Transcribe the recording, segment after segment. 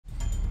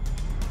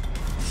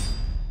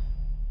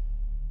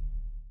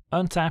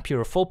Untap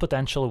your full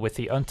potential with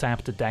the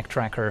Untapped Deck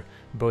Tracker.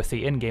 Both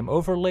the in-game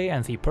overlay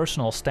and the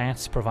personal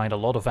stats provide a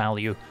lot of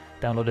value.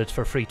 Download it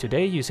for free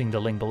today using the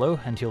link below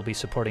and you'll be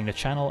supporting the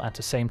channel at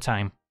the same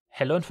time.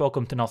 Hello and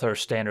welcome to another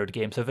Standard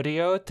Games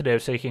video. Today we're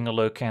taking a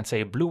look at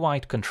a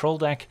blue-white control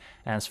deck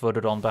as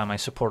voted on by my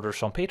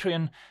supporters on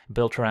Patreon,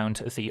 built around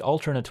the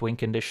alternate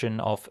Wincon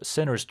edition of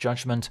Sinner's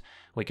Judgment.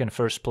 We can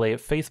first play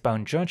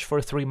Faithbound Judge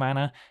for 3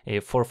 mana, a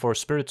 4/4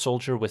 Spirit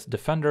Soldier with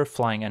Defender,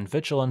 Flying and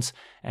Vigilance,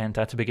 and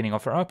at the beginning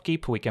of our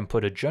upkeep we can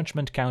put a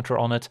Judgment counter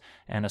on it,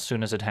 and as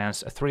soon as it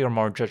has 3 or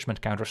more Judgment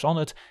counters on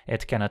it,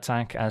 it can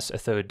attack as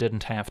though it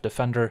didn't have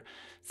Defender.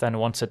 Then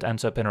once it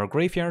ends up in our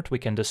graveyard, we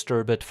can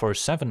disturb it for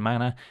 7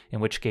 mana, in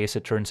which case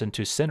it turns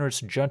into Sinner's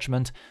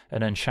Judgment,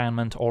 an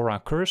enchantment or a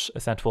curse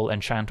that will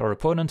enchant our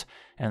opponent,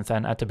 and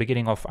then at the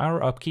beginning of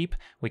our upkeep,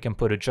 we can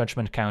put a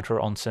Judgment counter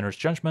on Sinner's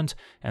Judgment,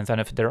 and then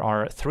if there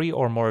are 3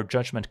 or more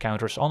Judgment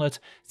counters on it,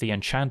 the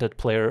enchanted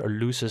player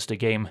loses the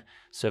game.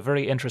 So a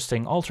very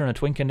interesting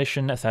alternate win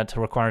condition that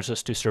requires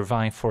us to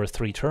survive for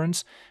 3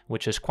 turns,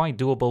 which is quite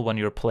doable when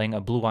you're playing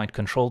a blue-white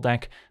control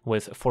deck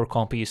with 4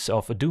 copies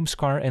of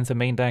Doomscar in the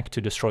main deck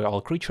to destroy all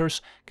creatures.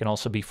 Can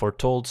also be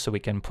foretold, so we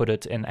can put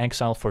it in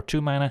exile for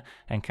 2 mana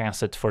and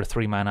cast it for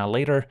 3 mana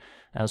later,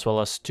 as well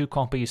as 2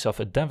 copies of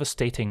a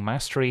Devastating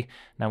Mastery.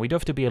 Now we do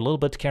have to be a little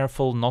bit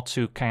careful not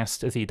to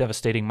cast the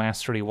Devastating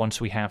Mastery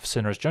once we have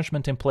Sinner's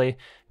Judgment in play,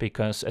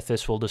 because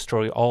this will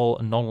destroy all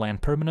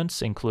non-land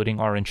permanents, including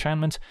our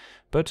enchantment,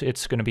 but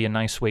it's going to be a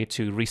nice way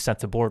to reset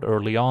the board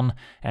early on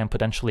and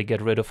potentially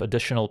get rid of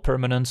additional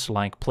permanents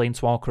like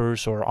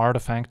Planeswalkers or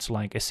artifacts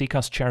like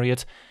Esika's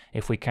Chariot.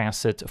 If we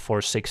cast it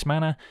for 6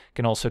 mana,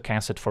 can also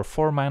cast it for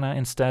 4 mana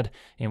instead,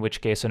 in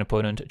which case an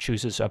opponent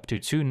chooses up to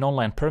 2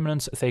 non-land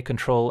permanents they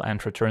control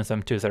and returns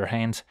them to their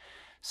hand.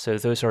 So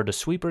those are the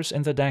sweepers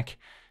in the deck.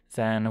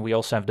 Then we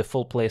also have the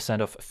full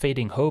playset of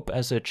Fading Hope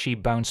as a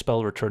cheap bounce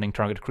spell, returning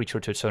target creature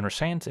to its owner's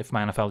hand. If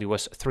mana value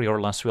was 3 or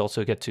less, we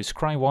also get to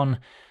scry 1.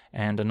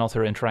 And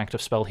another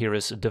interactive spell here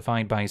is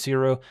Divide by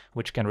 0,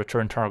 which can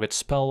return target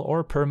spell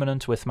or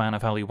permanent with mana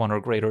value 1 or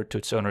greater to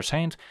its owner's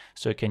hand,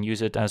 so it can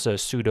use it as a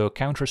pseudo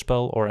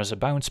counterspell or as a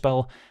bounce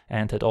spell,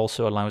 and it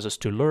also allows us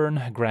to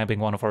learn,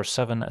 grabbing one of our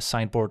 7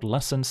 sideboard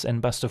lessons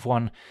in Best of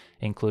 1,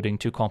 including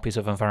 2 copies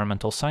of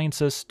Environmental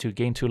Sciences to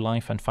gain 2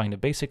 life and find a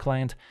basic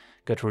land,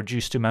 get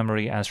reduced to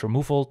memory as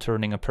removal,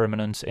 turning a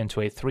permanent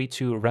into a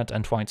 3/2 red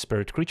and white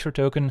spirit creature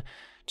token,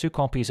 2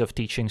 copies of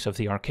Teachings of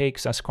the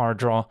Archaics as card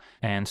draw,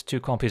 and 2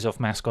 copies of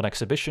Mascot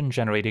Exhibition,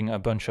 generating a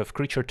bunch of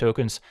creature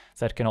tokens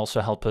that can also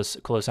help us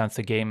close out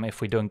the game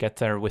if we don't get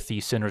there with the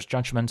Sinner's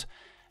Judgment.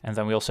 And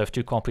then we also have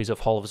 2 copies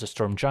of Hall of the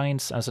Storm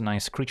Giants as a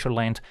nice creature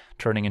land,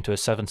 turning into a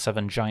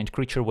 7/7 giant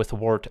creature with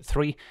Ward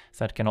 3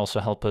 that can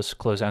also help us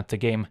close out the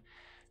game.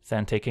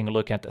 Then taking a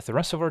look at the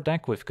rest of our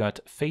deck, we've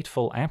got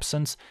Fateful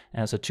Absence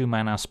as a 2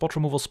 mana spot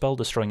removal spell,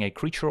 destroying a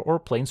creature or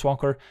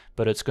planeswalker,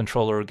 but its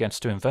controller gets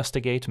to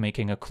investigate,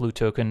 making a clue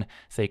token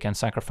they can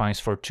sacrifice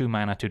for 2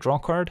 mana to draw a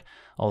card.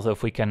 Although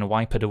if we can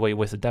wipe it away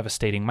with a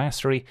Devastating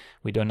Mastery,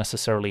 we don't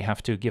necessarily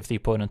have to give the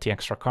opponent the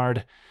extra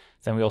card.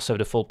 Then we also have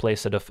the full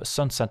playset of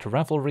Sunset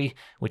Revelry,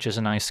 which is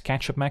a nice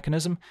catch-up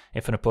mechanism.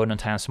 If an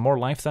opponent has more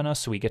life than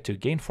us, we get to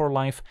gain 4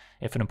 life.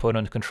 If an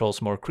opponent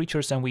controls more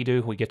creatures than we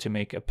do, we get to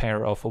make a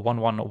pair of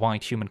 1/1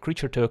 white human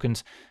creature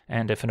tokens.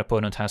 And if an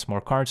opponent has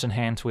more cards in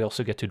hand, we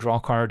also get to draw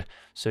a card.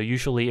 So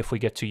usually if we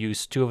get to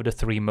use 2 of the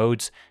 3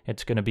 modes,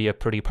 it's going to be a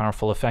pretty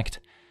powerful effect.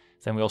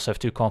 Then we also have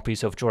 2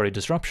 copies of Jory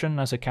Disruption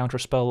as a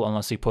counterspell,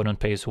 unless the opponent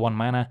pays 1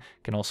 mana,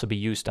 can also be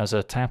used as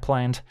a tap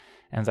land.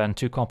 And then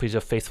 2 copies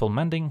of Faithful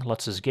Mending,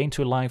 lets us gain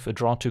 2 life,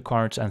 draw 2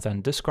 cards, and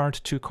then discard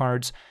 2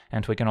 cards,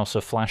 and we can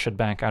also flash it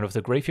back out of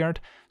the graveyard.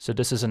 So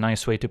this is a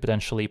nice way to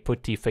potentially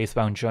put the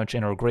Faithbound Judge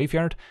in our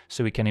graveyard,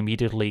 so we can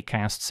immediately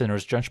cast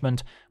Sinner's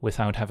Judgment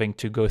without having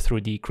to go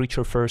through the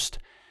creature first.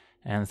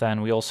 And then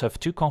we also have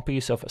 2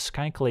 copies of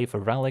Skyclave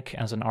Relic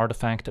as an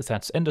artifact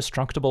that's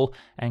indestructible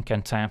and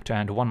can tap to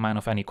add 1 mana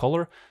of any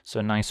color,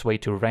 so a nice way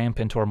to ramp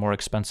into our more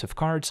expensive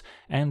cards,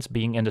 and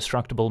being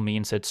indestructible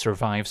means it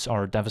survives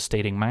our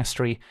Devastating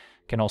Mastery.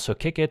 Can also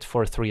kick it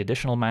for 3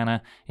 additional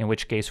mana, in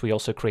which case we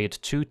also create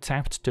 2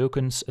 tapped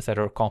tokens that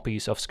are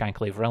copies of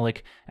Skyclave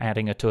Relic,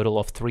 adding a total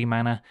of 3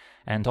 mana.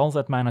 And all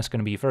that mana is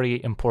going to be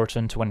very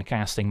important when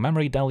casting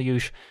Memory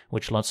Deluge,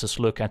 which lets us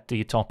look at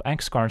the top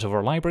X cards of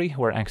our library,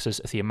 where X is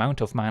the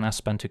amount of mana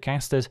spent to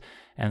cast it,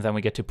 and then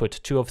we get to put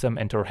 2 of them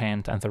into our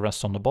hand and the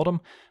rest on the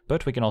bottom.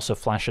 But we can also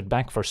flash it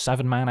back for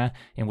 7 mana,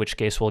 in which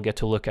case we'll get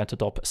to look at the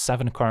top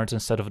 7 cards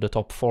instead of the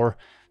top 4.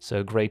 So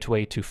a great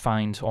way to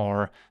find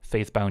our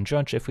Faithbound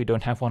Judge if we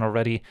don't have one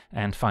already,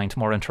 and find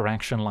more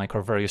interaction like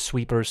our various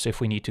sweepers if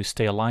we need to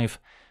stay alive.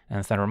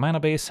 And then our mana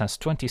base has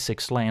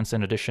 26 lands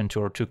in addition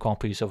to our 2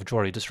 copies of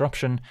Jory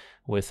Disruption,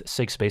 with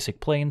 6 basic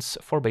plains,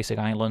 4 basic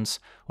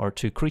islands, or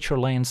 2 creature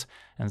lands,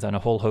 and then a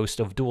whole host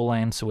of dual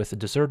lands with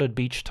Deserted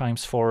Beach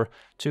 ×4,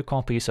 2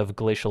 copies of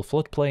Glacial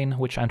Floodplain,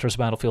 which enters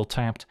battlefield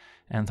tapped,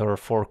 and there are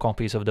 4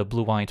 copies of the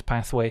Blue-White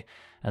Pathway,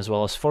 as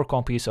well as 4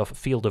 copies of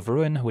Field of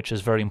Ruin, which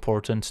is very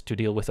important to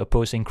deal with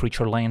opposing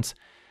creature lands.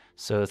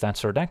 So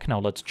that's our deck. Now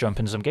let's jump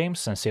into some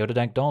games and see how the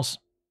deck does.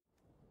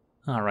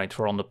 Alright,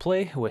 we're on the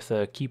play with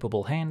a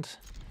keepable hand.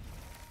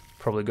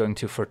 Probably going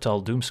to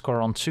foretell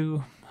Doomscar on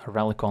 2,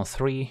 Relic on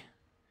 3,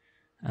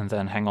 and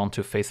then hang on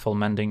to Faithful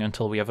Mending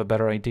until we have a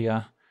better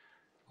idea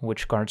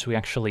which cards we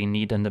actually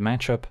need in the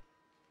matchup.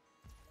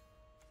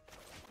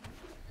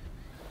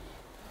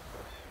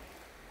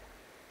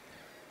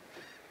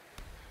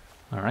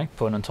 Alright,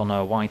 opponent on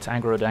a white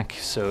aggro deck,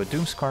 so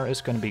Doomscar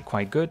is going to be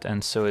quite good,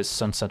 and so is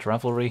Sunset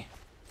Revelry.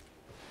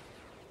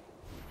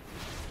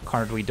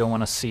 Card we don't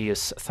want to see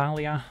is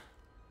Thalia.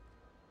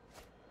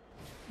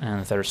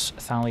 And there's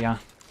Thalia.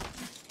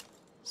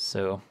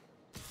 So,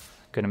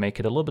 gonna make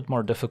it a little bit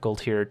more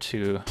difficult here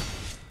to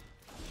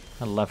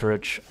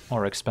leverage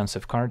our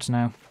expensive cards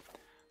now.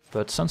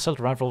 But Sunset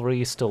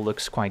Revelry still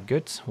looks quite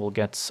good. We'll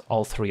get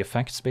all 3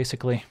 effects,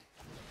 basically.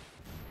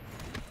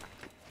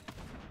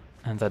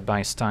 And that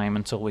buys time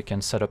until we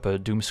can set up a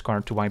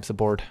Doomscar to wipe the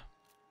board.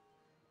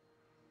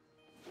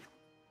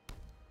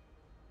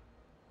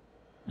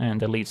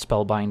 And Elite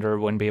Spellbinder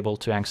won't be able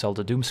to exile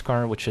the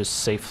Doomscar, which is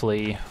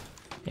safely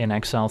in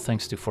exile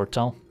thanks to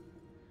Foretell.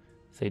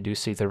 They do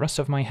see the rest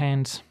of my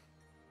hand.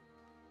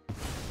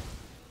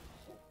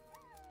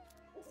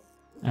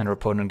 And our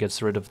opponent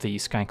gets rid of the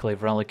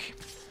Skyclave Relic.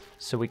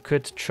 So we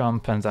could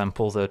jump and then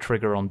pull the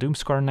trigger on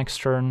Doomscar next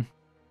turn.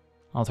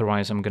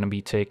 Otherwise I'm going to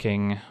be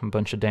taking a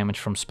bunch of damage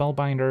from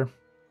Spellbinder.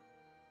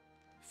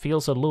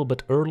 Feels a little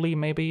bit early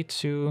maybe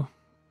to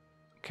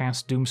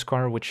cast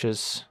Doomscar, which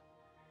is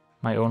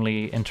my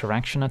only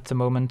interaction at the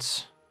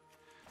moment.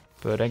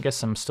 But I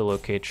guess I'm still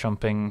okay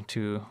jumping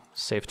to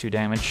save 2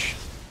 damage.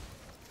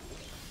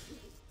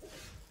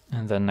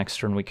 And then next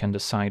turn we can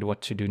decide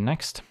what to do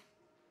next.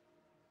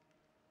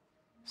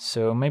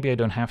 So maybe I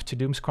don't have to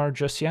Doomscar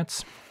just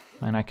yet,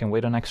 and I can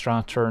wait an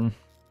extra turn.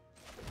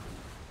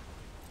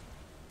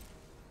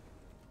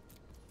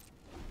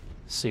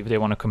 See if they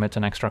want to commit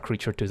an extra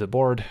creature to the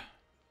board.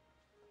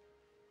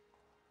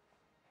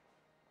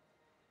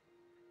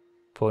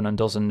 Opponent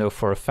doesn't know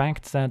for a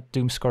fact that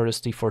Doomscar is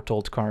the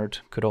foretold card.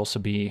 Could also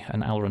be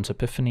an Elrond's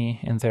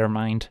Epiphany in their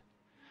mind.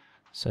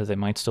 So they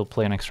might still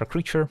play an extra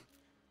creature.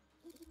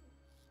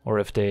 Or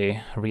if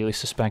they really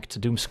suspect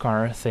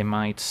Doomscar, they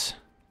might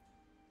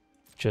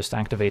just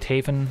activate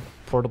Haven,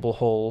 Portable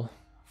Hole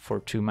for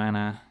 2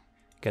 mana,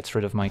 gets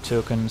rid of my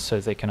token so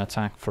they can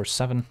attack for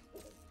 7.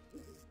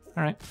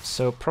 Alright,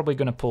 so probably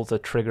gonna pull the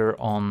trigger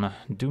on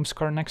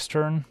Doomscar next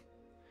turn.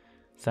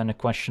 Then the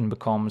question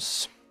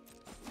becomes,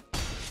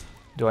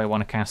 do I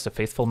want to cast a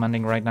Faithful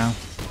Mending right now?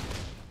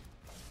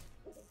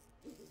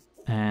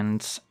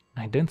 And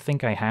I don't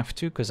think I have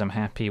to, because I'm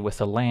happy with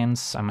the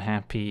lands, I'm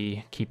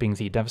happy keeping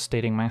the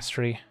Devastating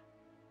Mastery.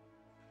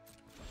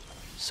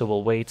 So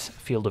we'll wait.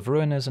 Field of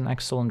Ruin is an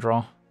excellent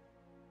draw.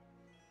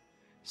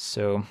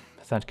 So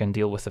that can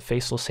deal with the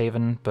Faceless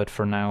Haven, but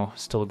for now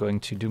still going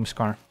to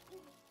Doomscar.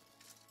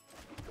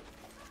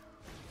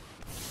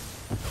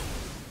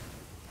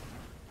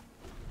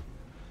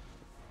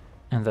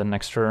 And then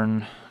next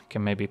turn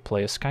can maybe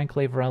play a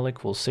Skyclave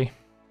Relic, we'll see.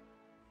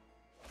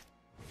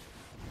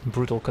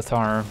 Brutal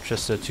Cathar,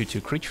 just a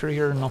 2/2 creature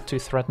here, not too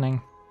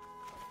threatening.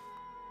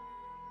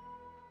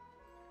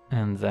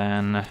 And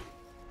then,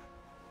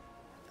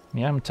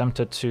 yeah, I'm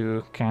tempted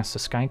to cast a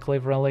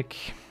Skyclave Relic,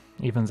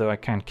 even though I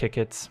can't kick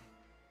it.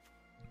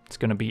 It's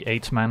gonna be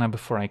 8 mana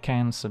before I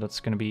can, so that's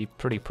gonna be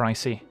pretty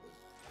pricey.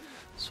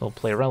 So I'll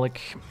play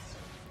Relic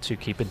to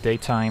keep it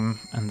daytime,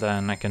 and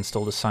then I can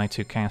still decide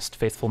to cast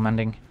Faithful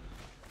Mending.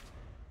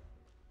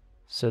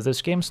 So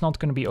this game's not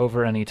gonna be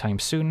over anytime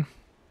soon.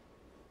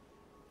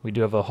 We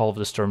do have a Hall of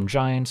the Storm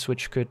Giants,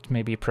 which could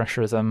maybe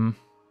pressure them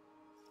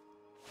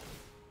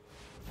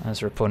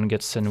as our opponent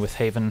gets in with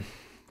Haven,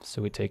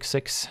 so we take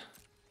 6.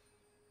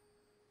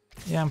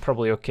 Yeah, I'm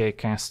probably okay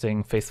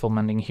casting Faithful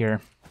Mending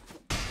here.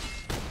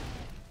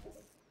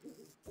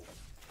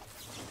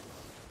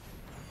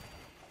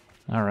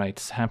 Alright,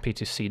 happy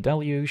to see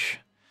Deluge.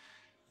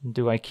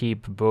 Do I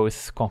keep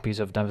both copies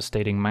of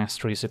Devastating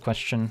Mastery is a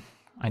question.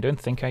 I don't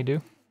think I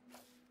do.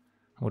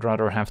 I would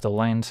rather have the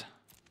land.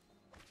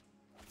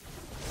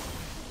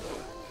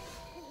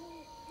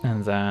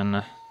 And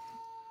then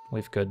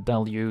we've got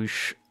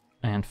Deluge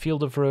and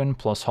Field of Ruin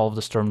plus Hall of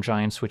the Storm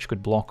Giants, which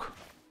could block.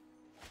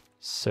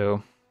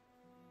 So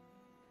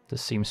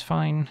this seems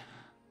fine.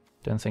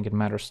 Don't think it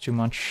matters too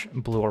much,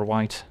 blue or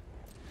white.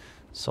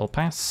 So I'll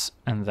pass,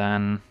 and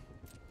then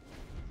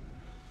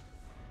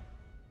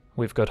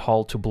we've got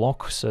Hall to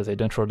block, so they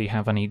don't really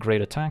have any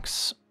great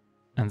attacks.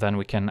 And then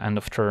we can end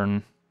of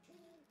turn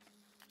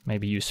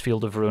maybe use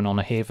Field of Ruin on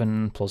a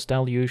Haven plus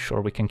Deluge,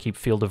 or we can keep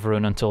Field of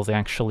Ruin until they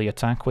actually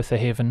attack with a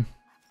Haven.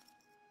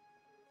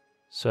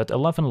 So at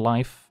 11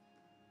 life,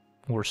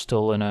 we're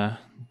still in a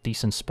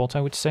decent spot,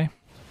 I would say.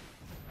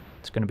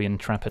 It's going to be an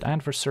Intrepid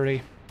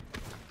Adversary.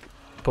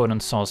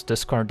 Opponent saw us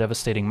discard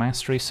Devastating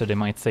Mastery, so they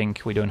might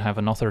think we don't have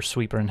another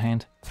sweeper in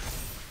hand.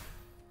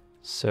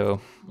 So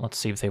let's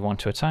see if they want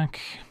to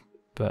attack,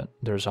 but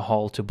there's a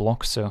Hall to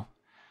block, so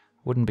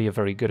wouldn't be a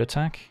very good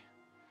attack.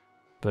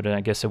 But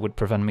I guess it would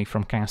prevent me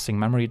from casting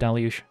Memory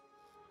Deluge.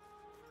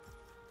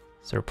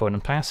 So their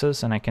opponent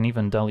passes, and I can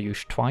even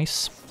Deluge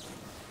twice,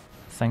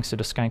 thanks to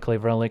the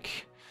Skyclave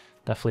Relic.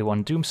 Definitely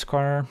one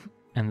Doomscar,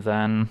 and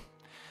then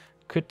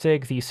could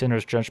take the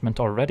Sinner's Judgment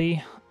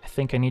already. I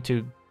think I need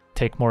to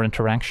take more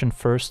interaction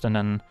first, and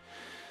then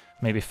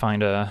maybe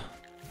find a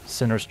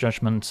Sinner's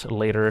Judgment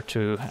later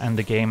to end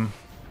the game,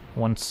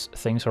 once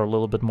things are a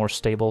little bit more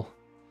stable.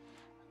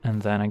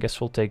 And then I guess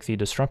we'll take the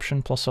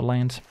Disruption plus a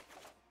land.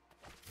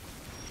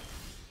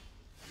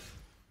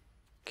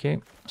 Okay,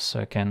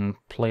 so I can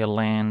play a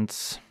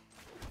land.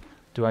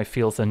 Do I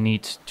feel the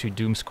need to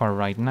Doomscar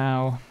right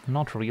now?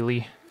 Not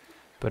really,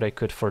 but I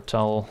could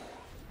foretell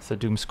the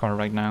Doomscar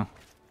right now.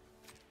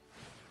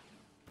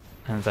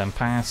 And then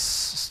pass,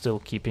 still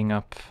keeping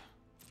up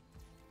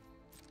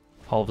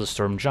all of the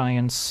Storm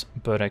Giants,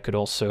 but I could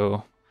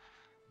also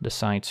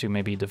decide to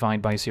maybe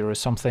divide by 0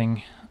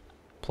 something,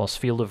 plus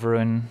Field of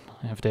Ruin,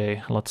 if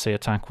they, let's say,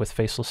 attack with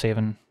Faceless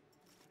Haven.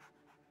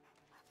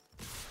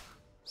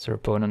 So their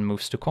opponent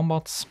moves to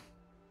combats.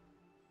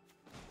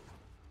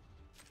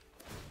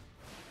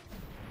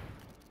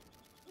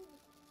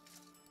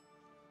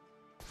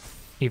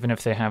 Even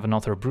if they have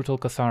another Brutal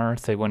Cathar,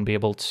 they won't be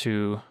able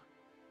to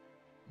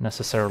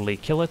necessarily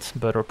kill it,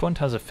 but our opponent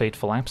has a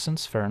Fateful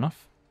Absence, fair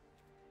enough.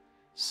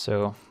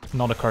 So,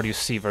 not a card you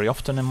see very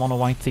often in mono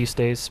white these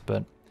days,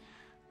 but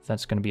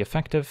that's going to be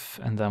effective,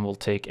 and then we'll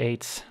take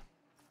 8,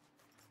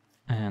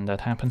 and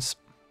that happens.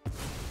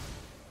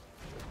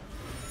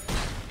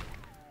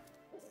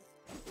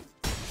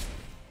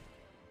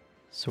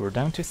 So we're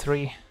down to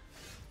 3.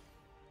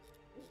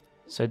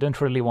 So I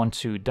don't really want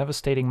to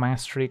Devastating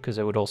Mastery, because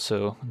I would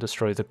also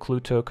destroy the Clue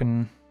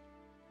token.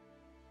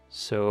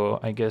 So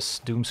I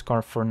guess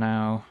Doomscar for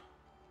now,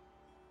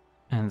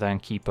 and then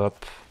keep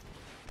up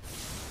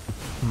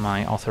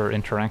my other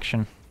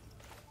interaction.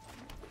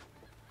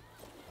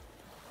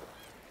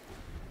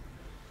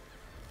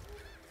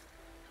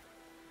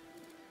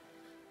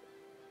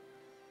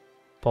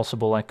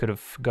 Possible I could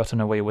have gotten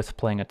away with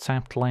playing a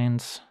tapped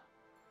land.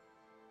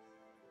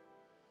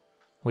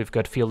 We've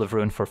got Field of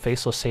Ruin for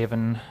Faceless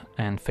Haven,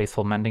 and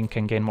Faithful Mending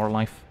can gain more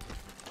life.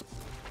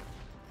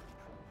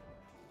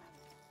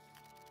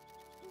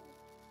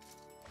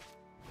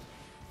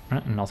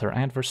 Another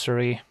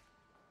Adversary.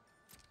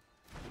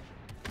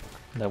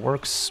 That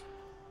works.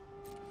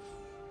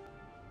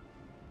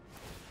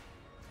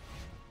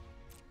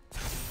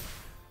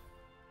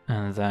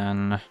 And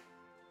then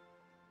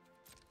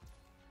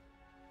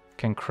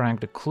can crack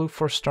the Clue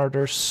for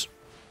starters.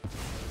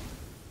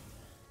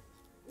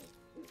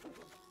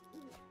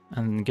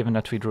 And given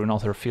that we drew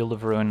another Field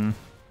of Ruin,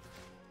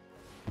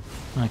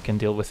 I can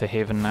deal with the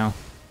Haven now.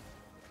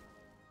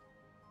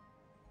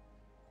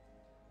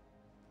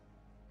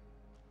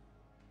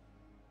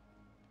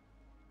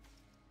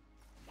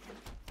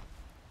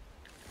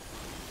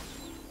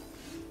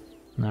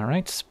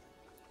 Alright,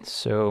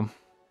 so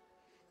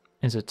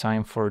is it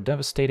time for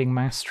Devastating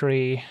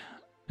Mastery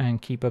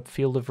and keep up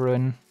Field of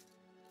Ruin?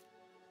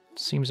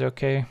 Seems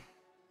okay.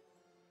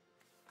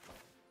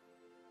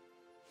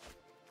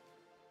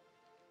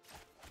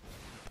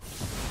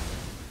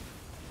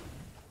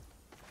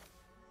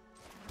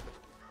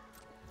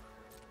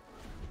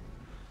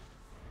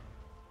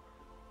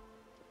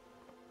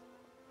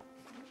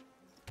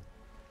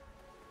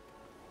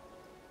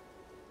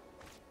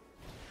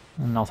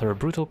 Another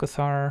Brutal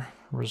Cathar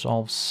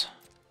resolves.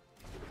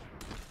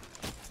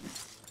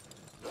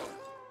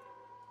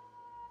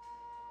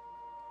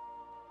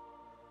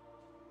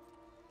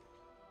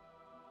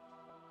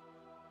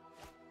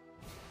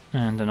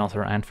 And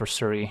another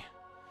Adversary.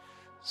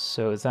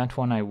 So that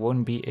one I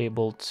won't be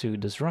able to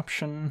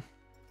Disruption.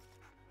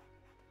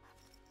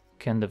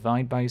 Can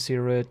divide by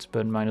 0 it,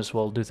 but might as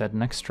well do that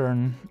next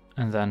turn.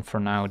 And then for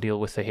now deal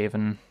with the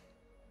Haven.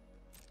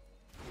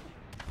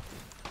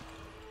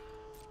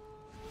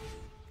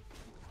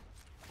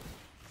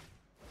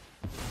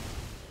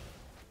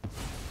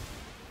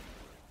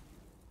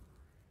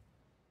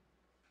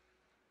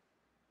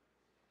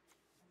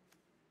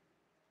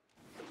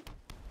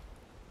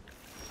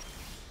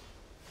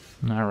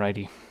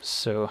 Alrighty,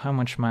 so how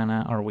much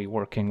mana are we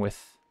working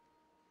with?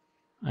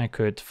 I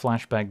could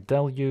flashback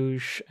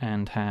Deluge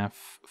and have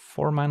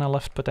 4 mana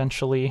left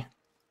potentially.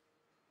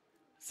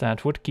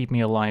 That would keep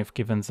me alive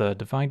given the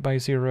divide by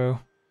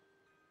 0.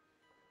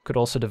 Could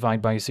also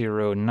divide by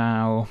 0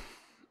 now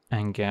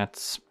and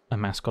get a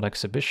Mascot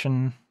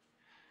Exhibition,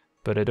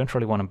 but I don't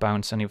really want to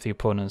bounce any of the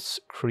opponent's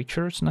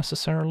creatures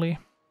necessarily.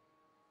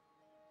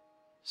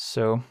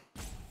 So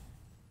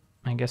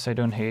I guess I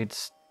don't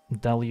hate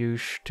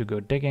Deluge to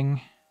go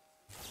digging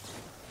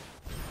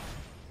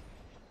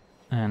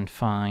and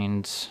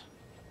find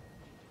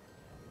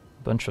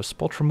a bunch of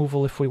spot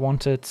removal if we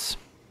want it,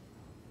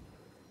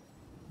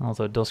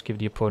 although it does give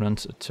the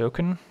opponent a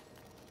token.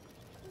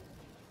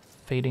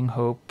 Fading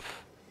Hope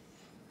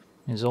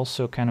is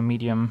also kind of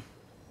medium.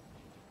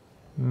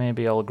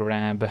 Maybe I'll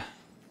grab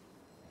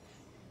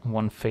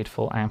one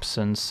Fateful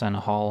Absence and a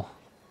Hall,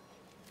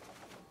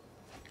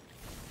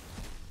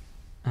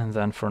 and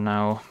then for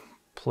now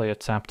play a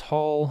tapped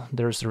Hall.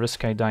 There's the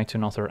risk I die to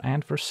another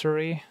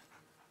Adversary.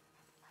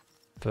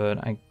 but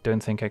I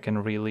don't think I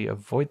can really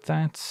avoid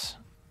that.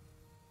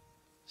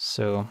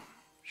 So,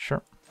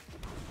 sure.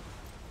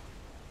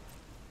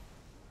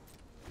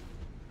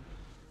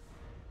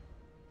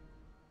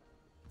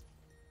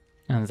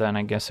 And then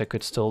I guess I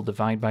could still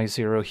divide by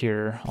 0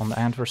 here on the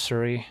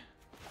adversary.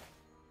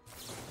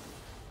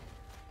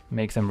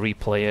 Make them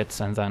replay it,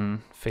 and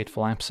then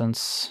Fateful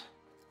Absence.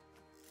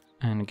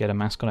 And get a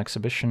Mascot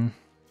Exhibition.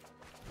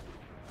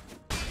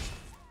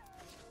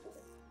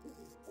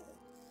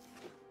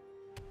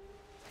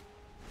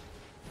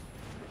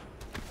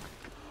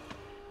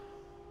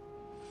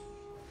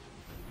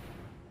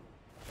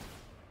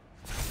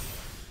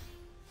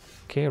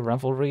 Okay,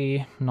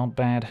 Revelry, not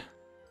bad.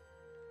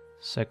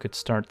 So I could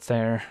start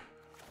there,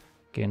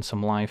 gain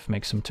some life,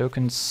 make some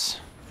tokens.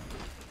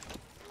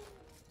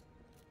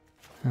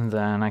 And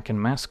then I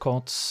can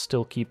Mascot,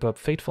 still keep up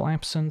Fateful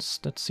Absence,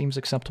 that seems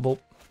acceptable.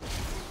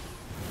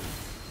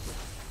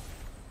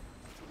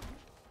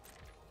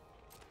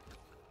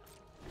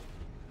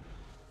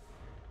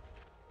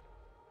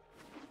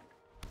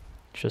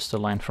 Just a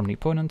land from the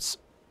opponents.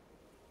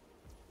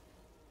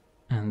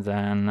 And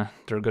then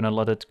they're gonna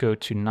let it go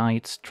to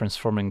Knight,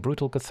 transforming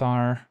Brutal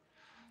Cathar.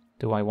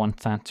 Do I want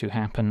that to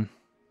happen?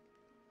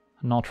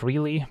 Not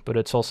really, but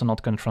it's also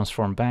not gonna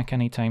transform back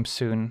anytime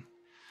soon.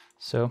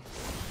 So,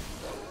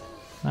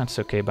 that's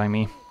okay by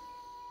me.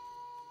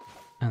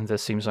 And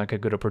this seems like a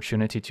good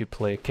opportunity to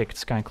play Kicked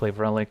Skyclave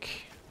Relic,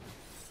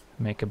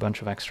 make a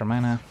bunch of extra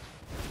mana.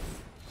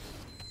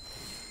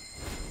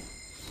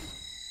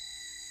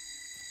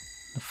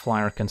 The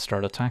flyer can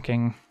start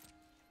attacking.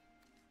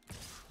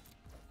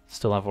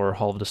 Still have our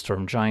Hall of the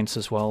Storm Giants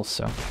as well,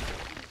 so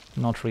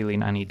not really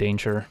in any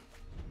danger.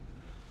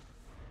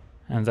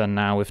 And then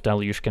now if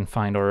Deluge can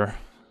find our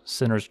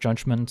Sinner's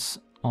Judgment,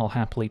 I'll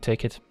happily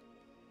take it.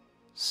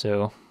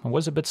 So it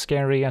was a bit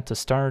scary at the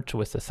start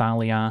with the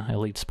Thalia,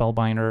 Elite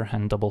Spellbinder,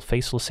 and double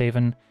Faceless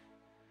Haven.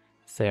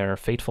 Their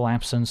Fateful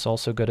Absence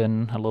also got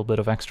in a little bit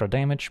of extra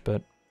damage,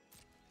 but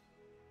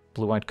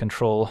Blue-White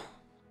Control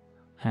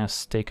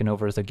has taken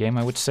over the game,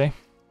 I would say.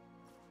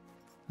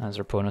 As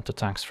our opponent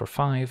attacks for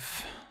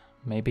 5,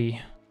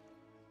 maybe.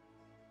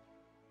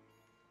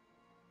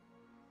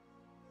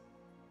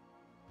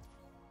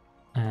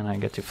 And I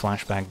get to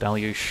flashback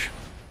Deluge,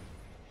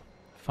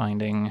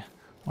 finding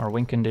our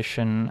win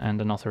condition and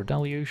another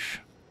Deluge.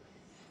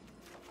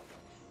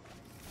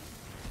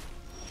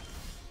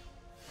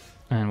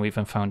 And we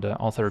even found the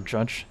other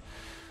Judge,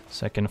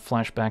 so I can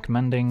flashback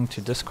Mending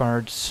to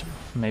discards,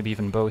 maybe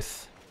even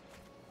both.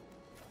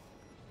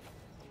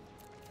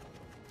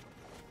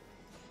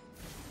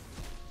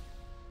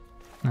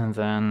 And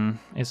then,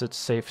 is it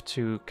safe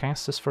to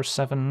cast this for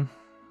 7?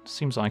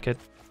 Seems like it.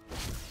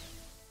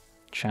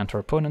 Chant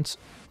our opponents.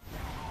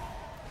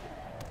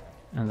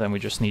 And then we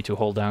just need to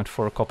hold out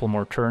for a couple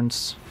more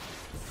turns.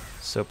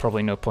 So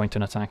probably no point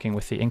in attacking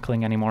with the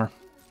Inkling anymore.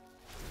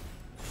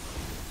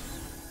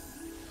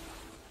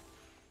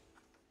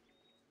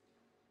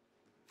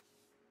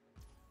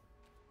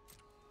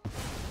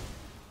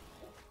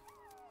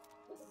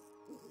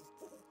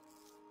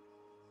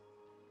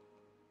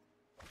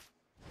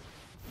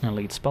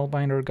 Elite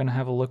Spellbinder, gonna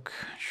have a look,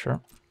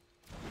 sure.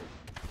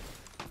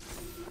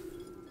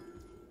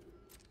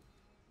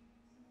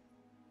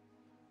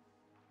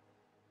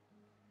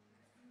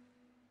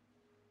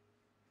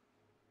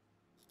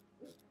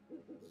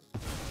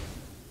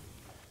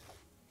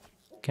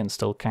 Can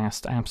still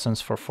cast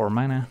Absence for 4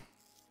 mana.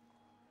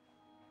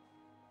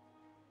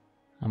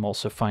 I'm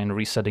also fine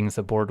resetting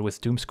the board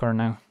with Doomscar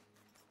now.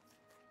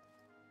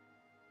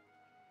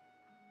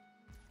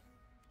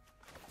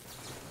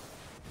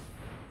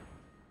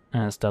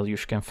 As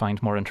Deluge can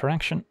find more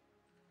interaction,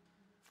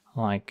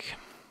 like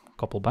a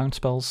couple bounce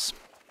spells.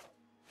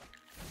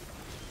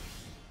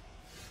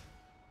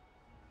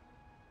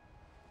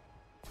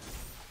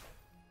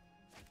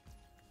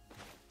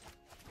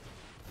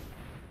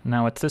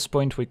 Now at this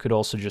point we could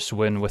also just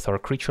win with our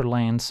creature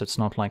lands. It's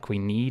not like we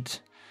need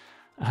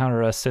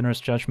our Sinner's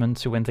Judgment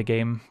to win the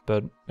game,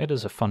 but it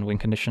is a fun win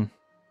condition.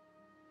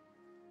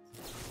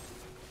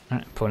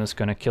 Opponent's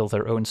gonna kill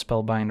their own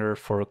Spellbinder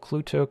for a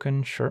clue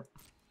token, sure.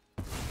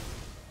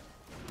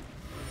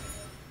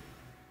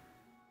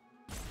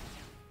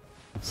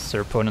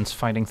 So opponent's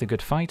fighting the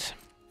good fight.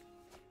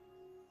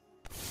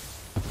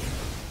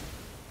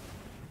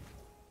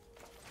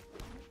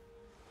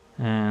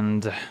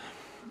 And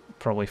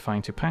probably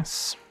fine to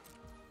pass.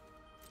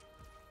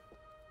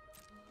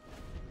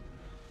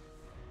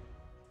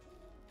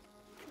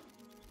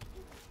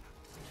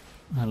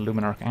 A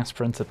Luminarch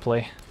Aspirant at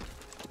play.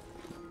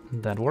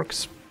 That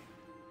works.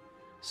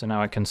 So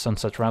now I can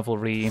Sunset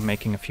Revelry,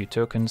 making a few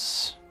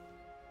tokens.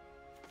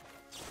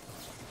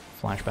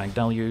 Flashback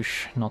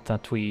Deluge, not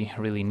that we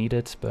really need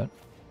it, but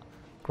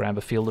grab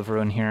a Field of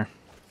Ruin here.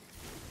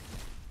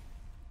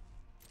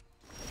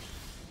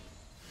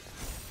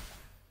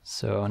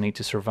 So I need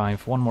to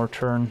survive one more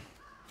turn.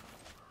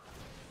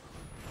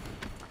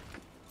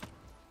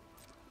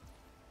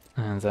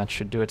 And that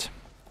should do it.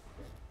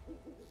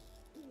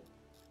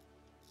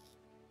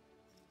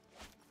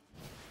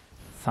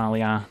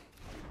 Thalia,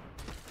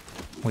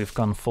 we've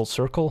gone full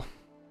circle.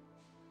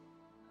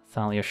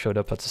 Thalia showed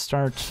up at the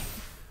start,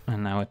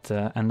 and now at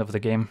the end of the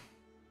game.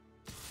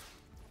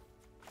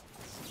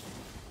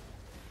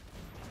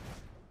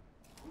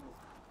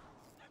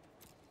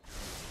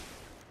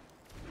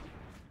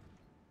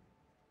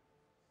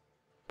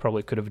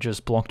 Probably could have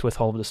just blocked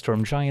with all of the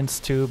Storm Giants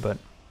too, but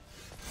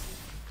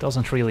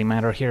doesn't really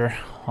matter here.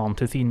 On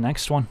to the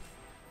next one.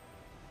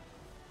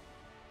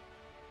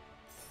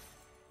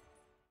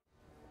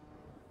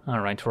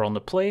 Alright, we're on the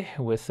play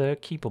with a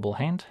keepable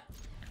hand.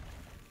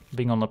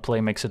 Being on the play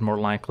makes it more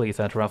likely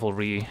that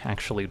Revelry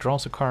actually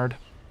draws a card.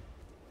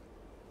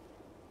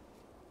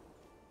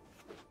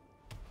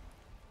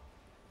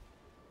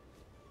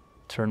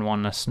 Turn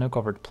 1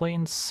 Snow-Covered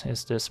Plains.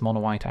 Is this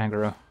mono-white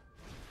aggro?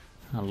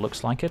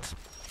 Looks like it.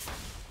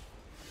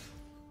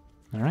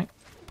 Alright,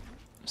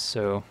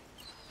 so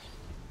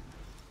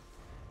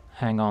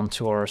hang on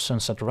to our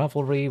Sunset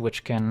Revelry,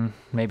 which can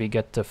maybe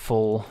get the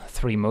full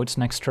 3 modes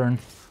next turn.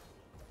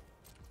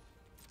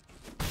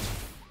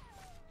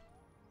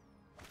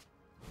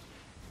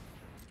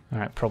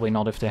 Alright, probably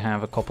not if they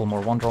have a couple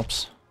more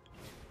 1-drops.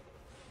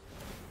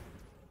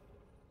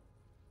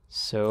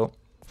 So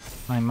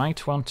I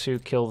might want to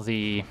kill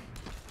the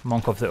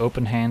Monk of the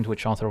Open Hand,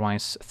 which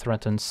otherwise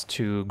threatens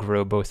to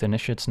grow both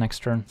initiates next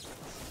turn.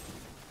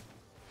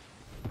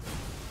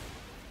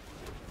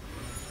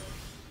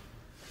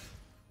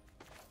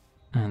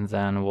 And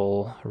then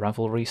we'll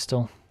Revelry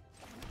still.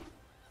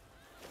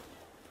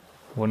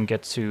 Wouldn't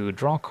get to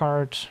draw a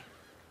card,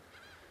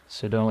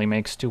 so it only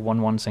makes 2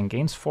 1/1s and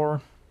gains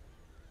 4.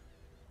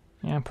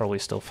 Yeah, probably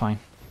still fine.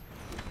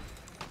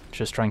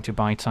 Just trying to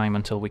buy time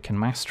until we can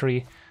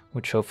Mastery,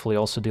 which hopefully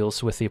also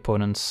deals with the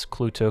opponent's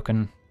Clue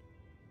token.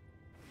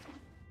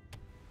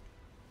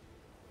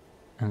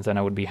 And then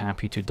I would be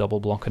happy to double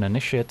block an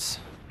Initiate.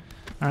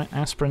 Alright,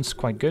 Aspirant's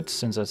quite good,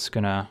 since that's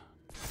gonna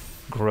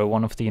grow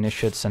one of the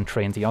Initiates and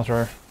train the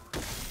other.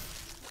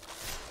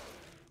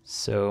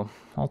 So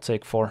I'll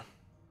take 4.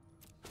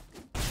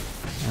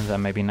 And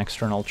then maybe next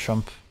turn I'll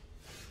chump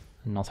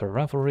another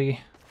Revelry.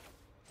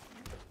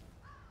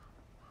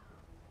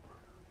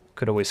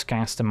 Could always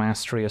cast a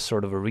Mastery as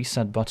sort of a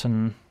reset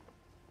button,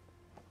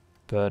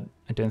 but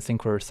I don't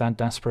think we're that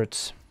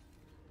desperate.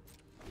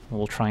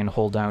 We'll try and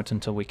hold out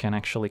until we can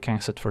actually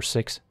cast it for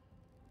 6.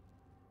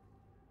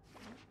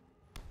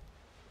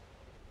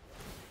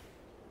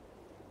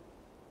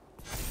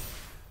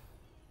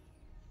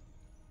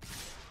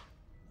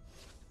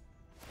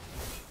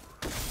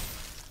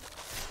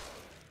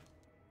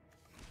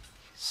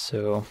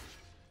 So,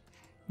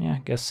 yeah,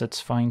 I guess it's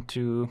fine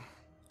to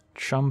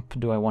chump.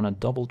 Do I want to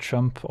double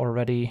chump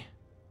already?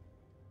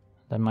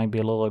 That might be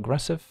a little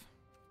aggressive.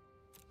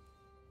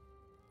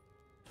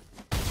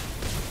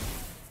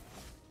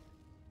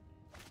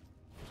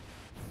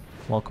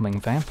 Welcoming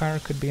Vampire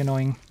could be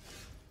annoying.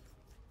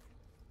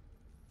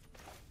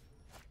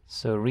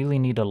 So really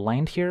need a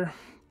land here,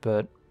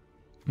 but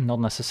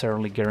not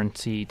necessarily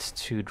guaranteed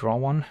to draw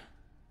one.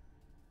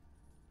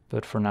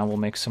 But for now we'll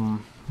make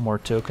some more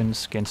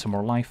tokens, gain some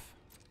more life.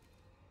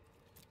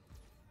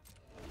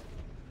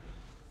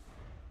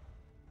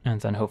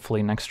 And then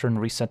hopefully next turn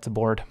reset the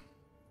board.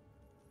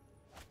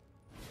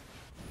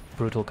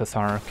 Brutal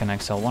Cathar can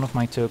exile one of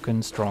my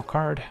tokens, draw a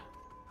card.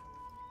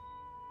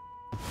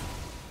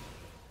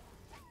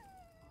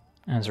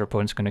 As our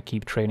opponent's going to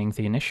keep trading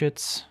the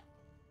Initiates.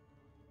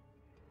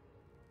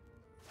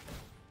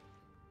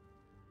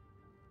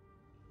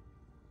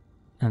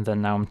 And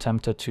then now I'm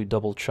tempted to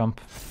double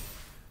chump.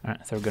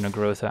 Alright, they're going to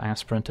grow the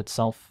Aspirant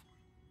itself.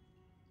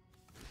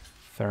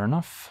 Fair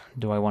enough.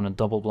 Do I want to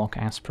double block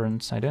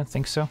Aspirants? I don't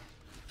think so.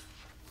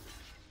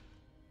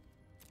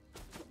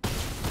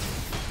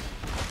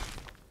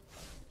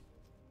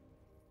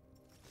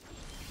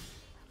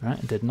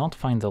 Alright, did not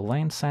find the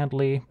land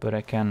sadly, but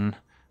I can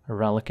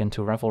Relic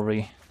into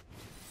Revelry,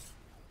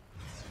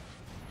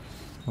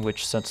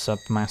 which sets up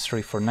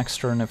Mastery for next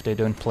turn if they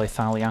don't play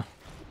Thalia.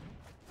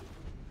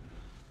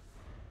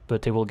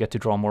 But they will get to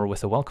draw more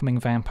with a Welcoming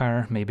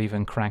Vampire, maybe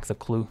even crack the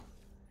Clue.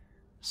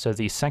 So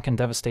the second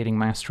Devastating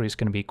Mastery is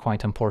going to be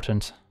quite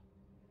important.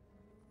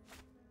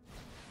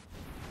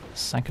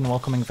 Second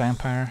Welcoming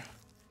Vampire.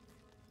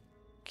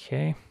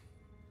 Okay.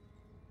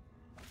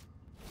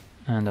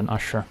 And an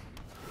Usher.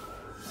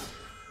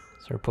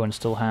 So our opponent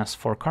still has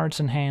 4 cards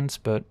in hand,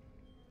 but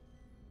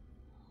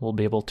we'll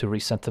be able to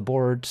reset the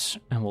board,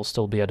 and we'll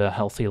still be at a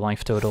healthy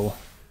life total.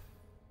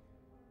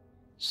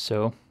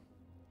 So,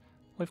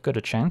 we've got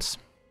a chance.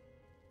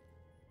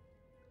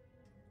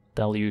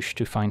 Deluge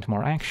to find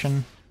more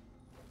action.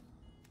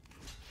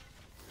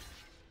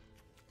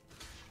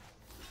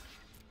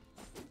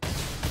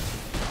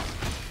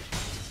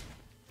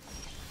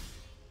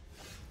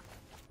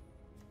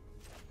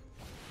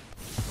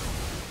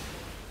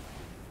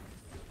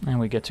 And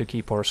we get to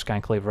keep our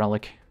Skyclave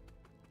Relic.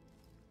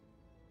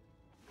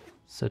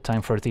 So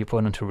time for the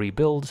opponent to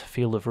rebuild.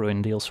 Field of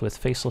Ruin deals with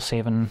Faceless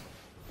Haven.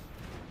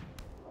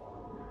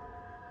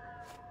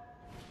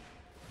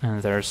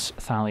 And there's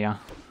Thalia.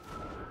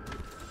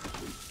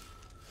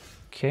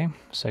 Okay,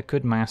 so I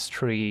could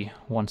Mastery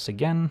once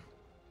again.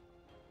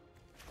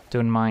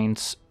 Don't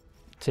mind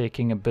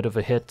taking a bit of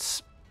a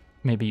hit.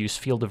 Maybe use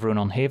Field of Ruin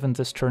on Haven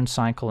this turn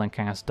cycle and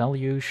cast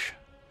Deluge.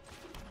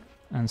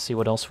 And see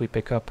what else we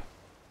pick up.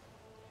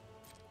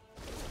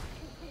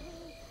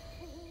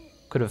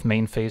 Could have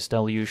main phase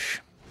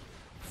Deluge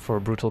for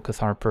Brutal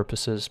Cathar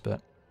purposes,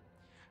 but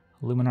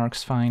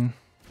Luminarch's fine.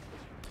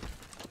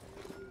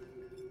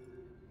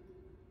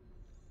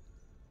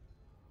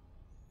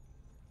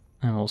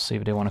 And we'll see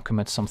if they want to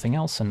commit something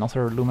else,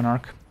 another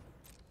Luminarch.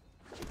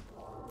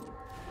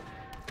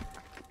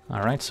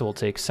 Alright, so we'll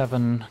take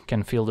 7,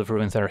 can Field of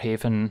Ruin their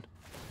Haven,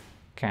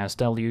 cast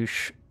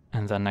Deluge,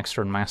 and then next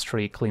turn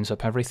Mastery cleans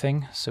up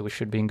everything, so we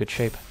should be in good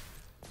shape.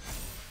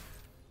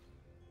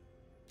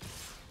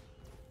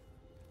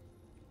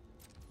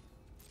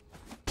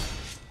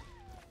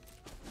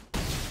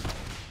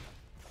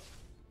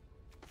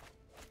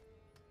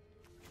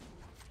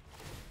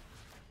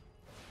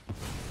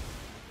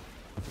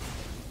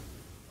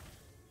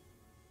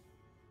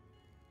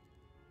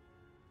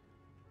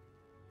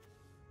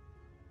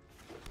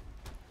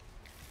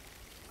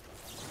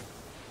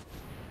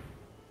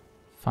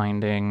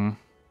 Finding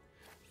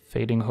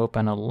Fading Hope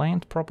and a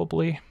land,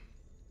 probably.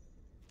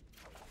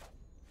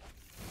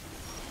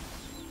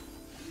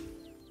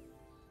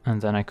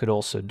 And then I could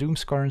also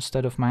Doomscar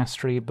instead of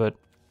Mastery, but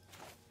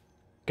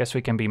guess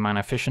we can be mana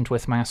efficient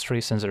with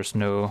Mastery since there's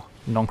no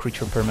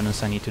non-creature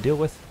permanents I need to deal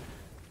with.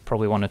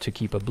 Probably wanted to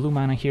keep a blue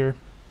mana here.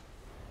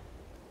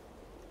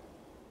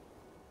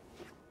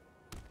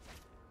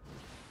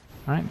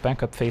 Alright,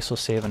 back up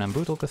Faceless Haven and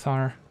Brutal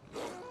Cathar.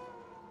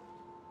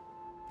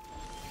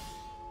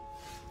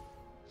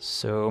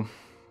 So,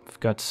 we've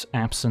got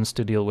Absence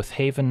to deal with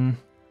Haven,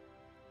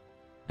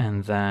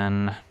 and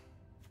then...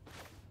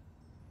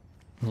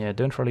 yeah,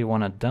 don't really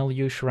want a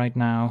Deluge right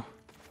now,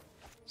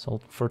 so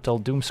I'll Fertile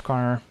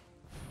Doomscar.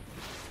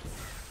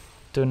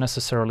 Don't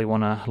necessarily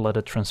want to let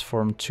it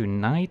transform to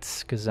Night,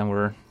 because then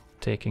we're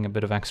taking a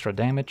bit of extra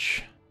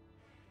damage.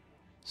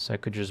 So I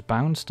could just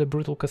bounce the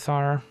Brutal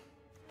Cathar.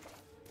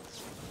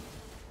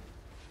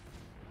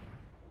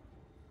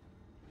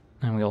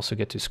 And we also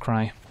get to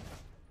Scry.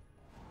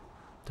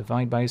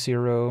 Divide by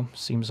 0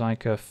 seems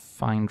like a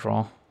fine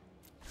draw.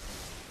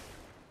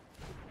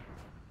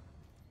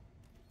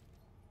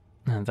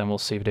 And then we'll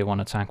see if they want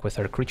to attack with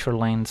their creature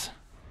land.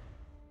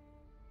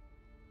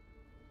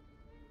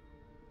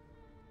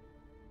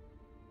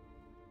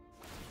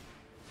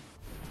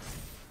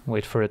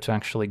 Wait for it to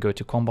actually go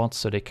to combat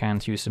so they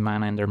can't use the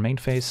mana in their main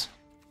phase.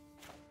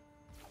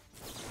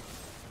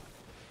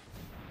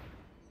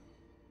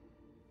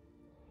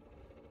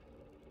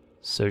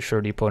 So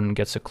sure, the opponent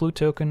gets a clue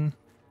token,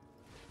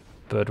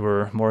 but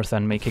we're more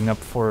than making up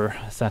for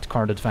that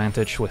card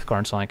advantage with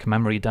cards like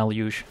Memory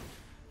Deluge,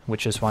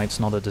 which is why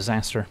it's not a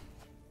disaster.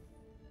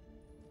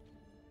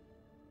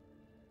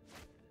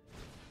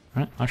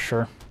 Alright,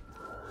 Usher.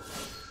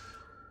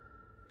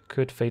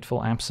 Could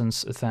Fateful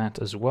Absence that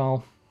as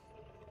well,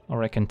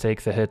 or I can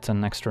take the hit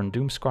and next turn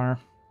Doomscar.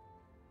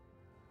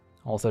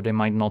 Although they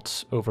might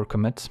not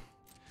overcommit.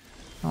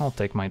 I'll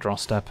take my draw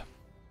step.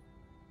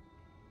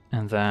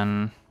 And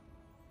then...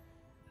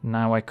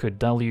 now I could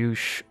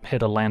Deluge,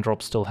 hit a land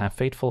drop, still have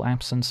Fateful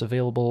Absence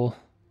available.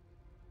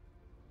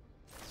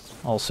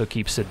 Also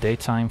keeps it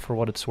daytime for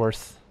what it's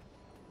worth.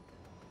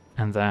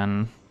 And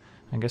then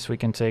I guess we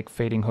can take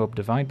Fading Hope,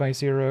 Divide by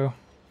 0.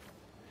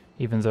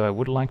 Even though I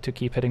would like to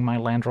keep hitting my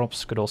land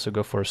drops, could also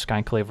go for a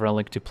Skyclave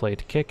Relic to play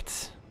it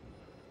kicked.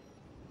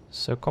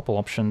 So a couple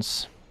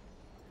options.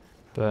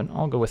 But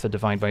I'll go with a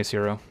Divide by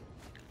 0.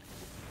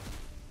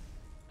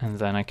 And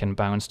then I can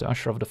bounce the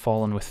Usher of the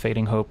Fallen with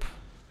Fading Hope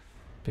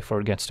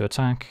before it gets to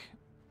attack.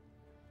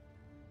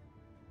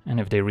 And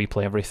if they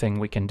replay everything,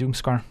 we can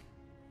Doomscar.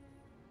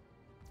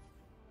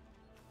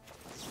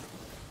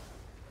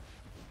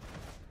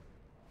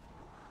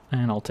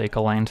 And I'll take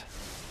a land.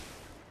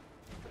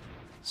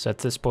 So at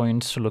this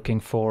point, looking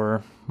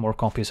for more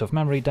copies of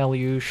Memory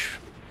Deluge.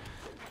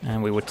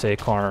 And we would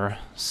take our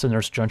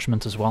Sinner's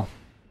Judgment as well.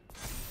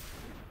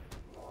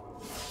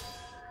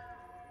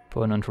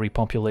 Opponent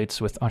repopulates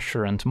with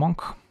Usher and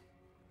Monk.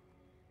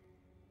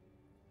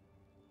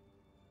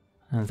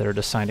 And they're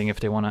deciding if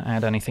they want to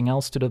add anything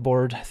else to the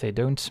board. They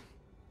don't.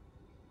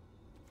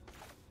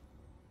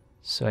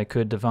 So I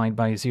could Divide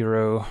by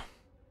 0.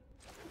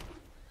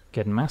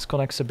 Get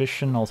Mascot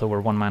Exhibition, although we're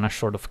 1 mana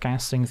short of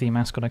casting the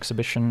Mascot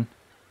Exhibition.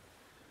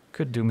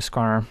 Could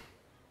Doomscar.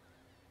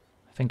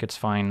 I think it's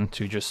fine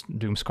to just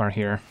Doomscar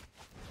here.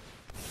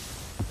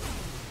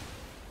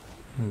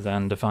 And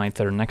then divide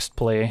their next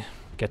play,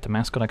 get the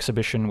Mascot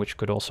Exhibition, which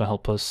could also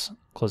help us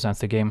close out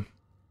the game.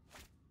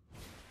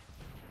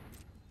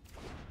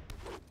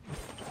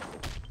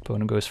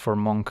 Opponent goes for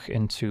Monk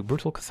into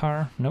Brutal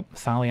Cathar. Nope,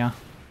 Thalia.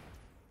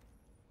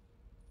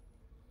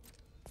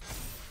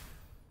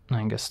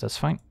 I guess that's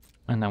fine.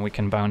 And then we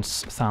can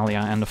bounce Thalia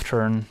end of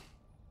turn.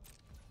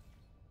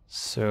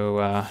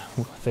 So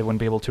they wouldn't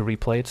be able to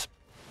replay it.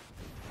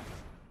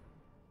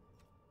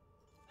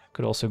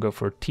 Could also go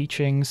for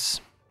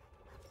Teachings.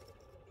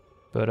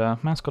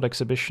 But Mascot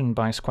Exhibition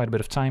buys quite a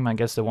bit of time. I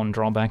guess the one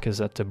drawback is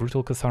that the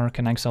Brutal Cathar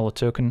can exile a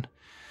token.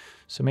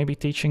 So maybe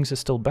Teachings is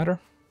still better.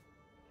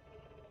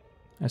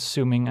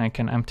 Assuming I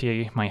can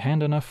empty my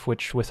hand enough,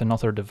 which with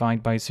another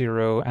Divide by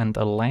Zero and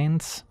a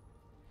land,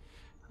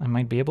 I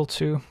might be able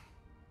to.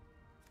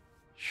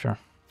 Sure.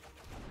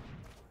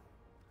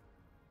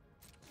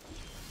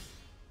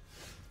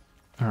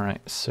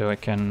 Alright, so I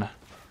can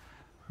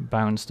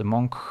bounce the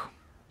Monk.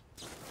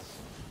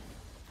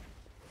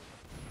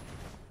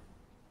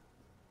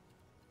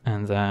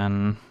 And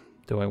then,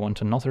 do I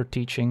want another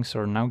Teachings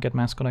or now get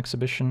Mascot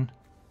Exhibition?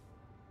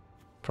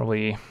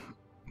 Probably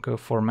go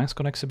for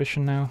Mascot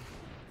Exhibition now,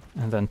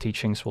 and then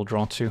Teachings will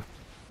draw 2.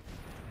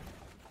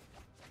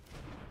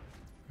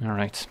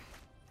 Alright.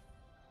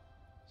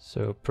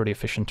 So, pretty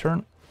efficient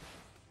turn.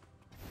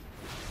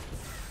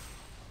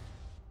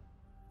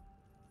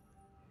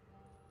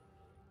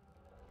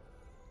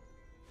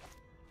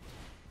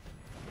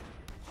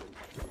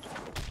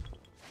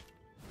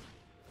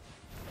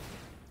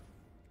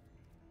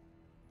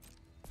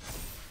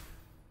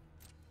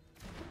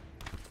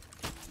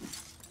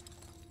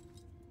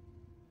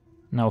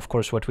 Now, of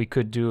course, what we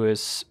could do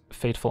is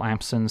Fateful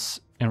Absence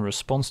in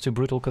response to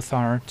Brutal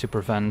Cathar to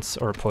prevent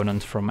our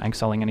opponent from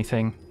exiling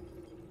anything.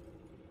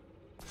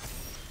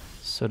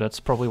 So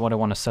that's probably what I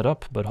want to set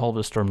up, but Hall of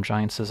the Storm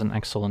Giants is an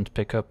excellent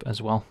pickup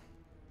as well.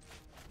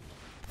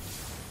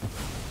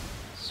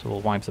 So we'll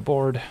wipe the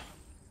board.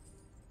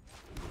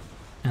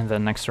 And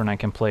then next turn I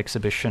can play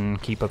Exhibition,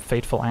 keep up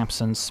Fateful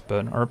Absence,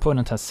 but our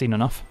opponent has seen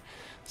enough.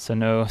 So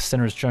no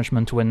Sinner's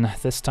Judgment win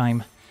this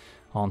time.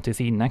 On to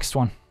the next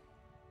one.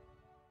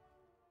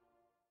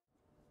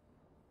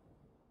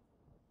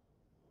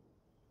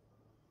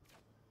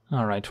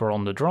 Alright, we're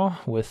on the draw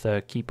with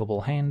a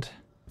keepable hand.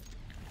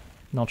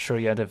 Not sure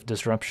yet if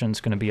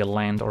Disruption's going to be a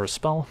land or a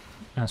spell,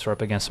 as we're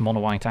up against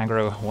mono-white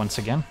aggro once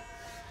again.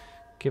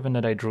 Given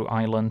that I drew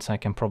Island, I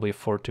can probably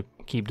afford to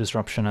keep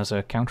Disruption as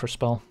a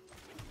counterspell.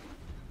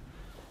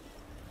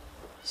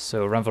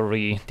 So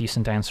Revelry,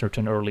 decent answer to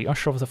an early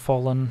Usher of the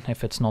Fallen,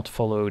 if it's not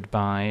followed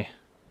by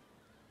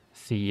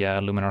the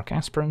Luminarch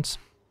Aspirants.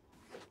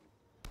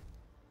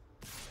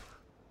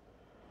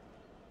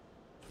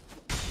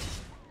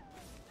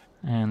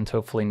 And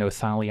hopefully no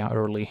Thalia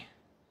early.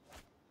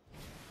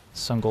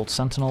 Sungold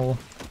Sentinel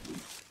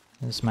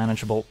is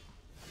manageable.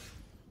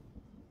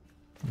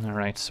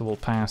 Alright, so we'll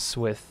pass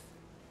with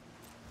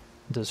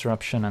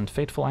Disruption and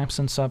Fateful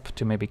Absence up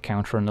to maybe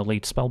counter an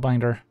Elite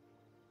Spellbinder.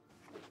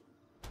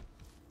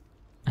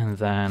 And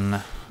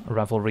then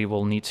Revelry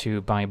will need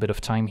to buy a bit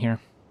of time here.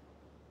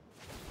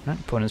 Right,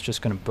 opponent's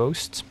just going to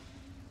boast.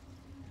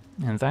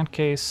 In that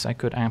case, I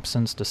could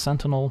Absence the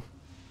Sentinel,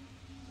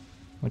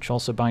 which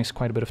also buys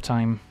quite a bit of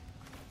time.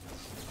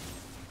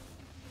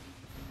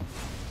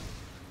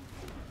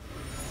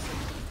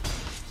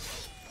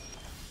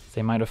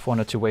 They might have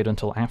wanted to wait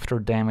until after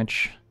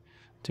damage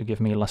to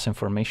give me less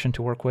information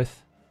to work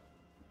with.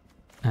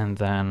 And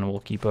then we'll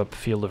keep up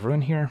Field of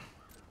Ruin here.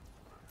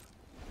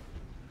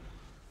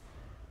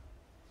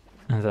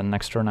 And then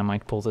next turn I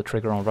might pull the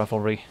trigger on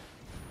Revelry.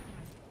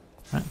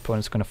 Right,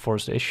 opponent's going to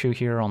force the issue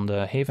here on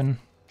the Haven,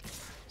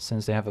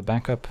 since they have a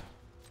backup.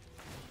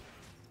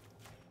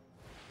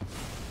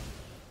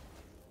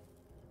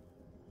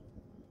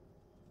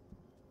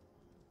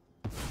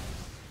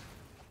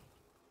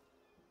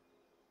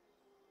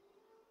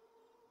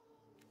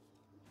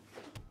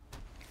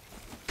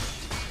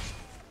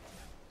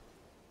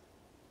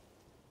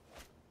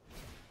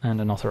 And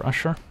another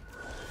Usher.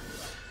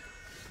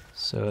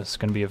 So it's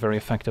going to be a very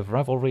effective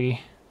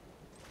Revelry.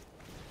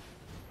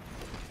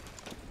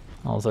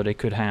 Although they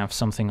could have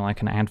something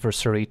like an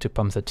adversary to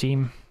pump the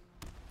team.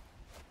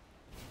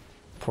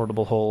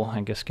 Portable Hole,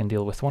 I guess, can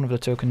deal with one of the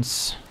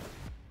tokens.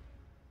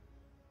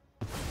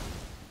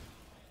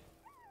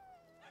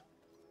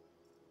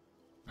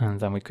 And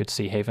then we could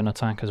see Haven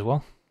attack as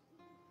well.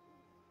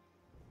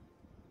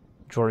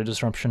 Jory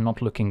Disruption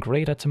not looking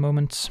great at the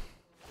moment.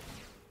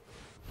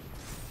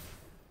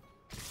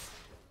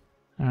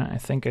 I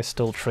think I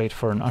still trade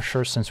for an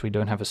Usher since we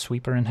don't have a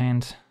sweeper in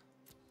hand.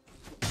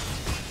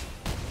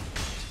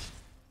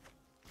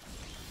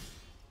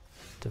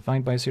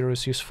 Divide by Zero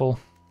is useful.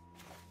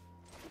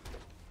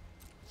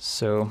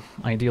 So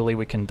ideally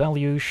we can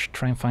Deluge,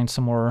 try and find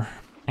some more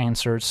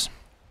answers.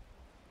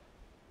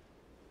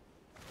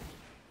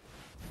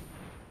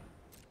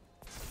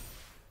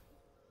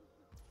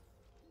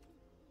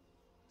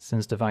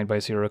 Since Divide by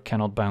Zero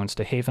cannot bounce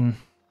the Haven.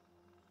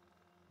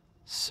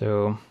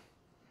 So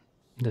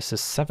this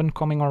is 7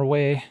 coming our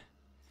way.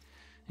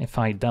 If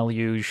I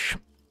Deluge,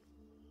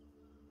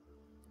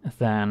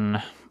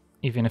 then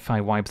even if I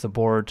wipe the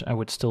board, I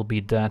would still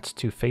be dead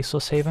to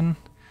Faceless Haven.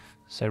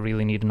 So I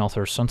really need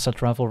another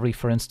Sunset Revelry,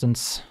 for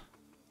instance.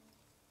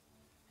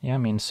 Yeah, I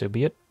mean, so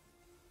be it.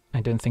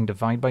 I don't think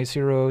Divide by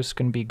Zero is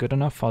going to be good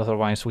enough,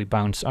 otherwise we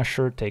bounce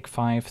Usher, take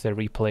 5, they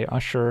replay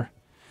Usher.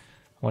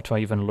 What do I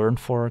even learn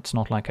for? It's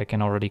not like I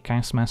can already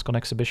cast Mascot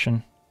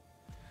Exhibition.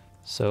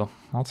 So,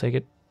 I'll take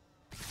it.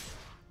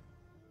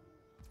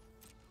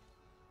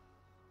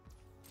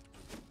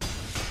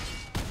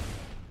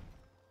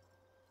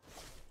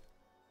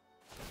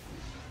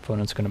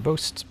 Opponent's gonna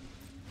boast.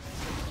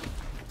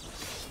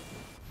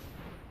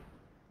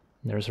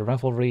 There's a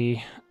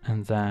Revelry,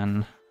 and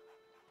then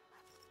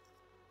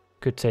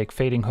could take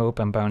Fading Hope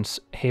and bounce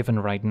Haven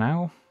right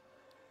now,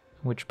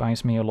 which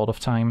buys me a lot of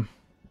time.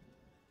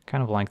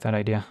 Kind of like that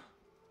idea.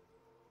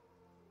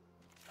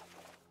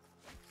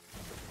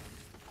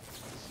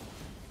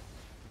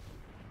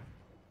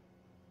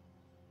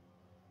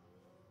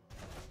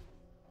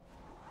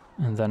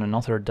 And then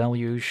another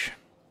Deluge.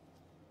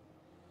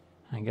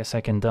 I guess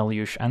I can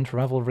Deluge and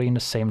Revelry in the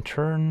same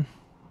turn.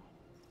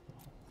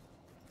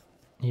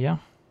 Yeah.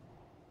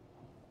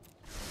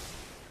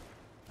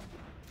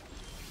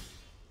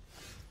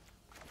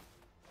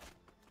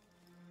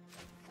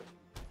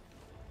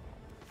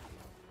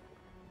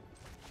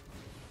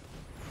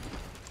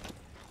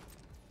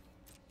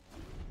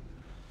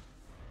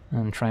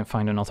 And try and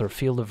find another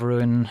Field of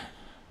Ruin.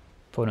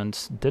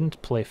 Opponents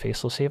didn't play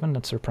Faceless Haven,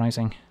 that's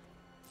surprising.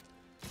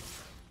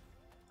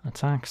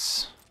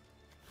 Attacks.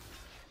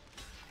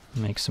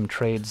 Make some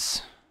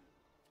trades.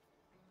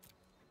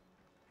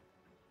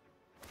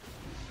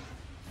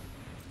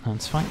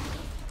 That's fine.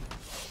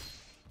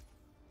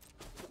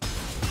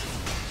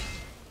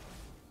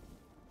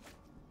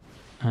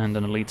 And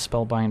an Elite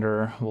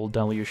Spellbinder will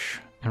Deluge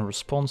in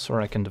response,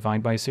 or I can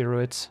Divide by Zero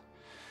it,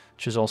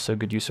 which is also a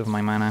good use of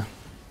my mana.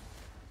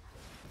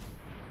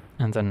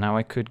 And then now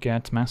I could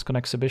get Mascot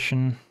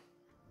Exhibition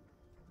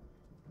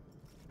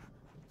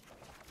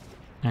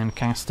and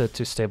cast it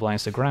to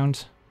stabilize the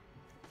ground.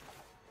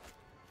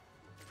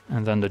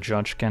 And then the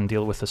Judge can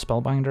deal with the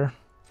Spellbinder.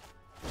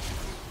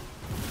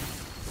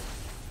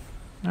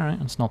 Alright,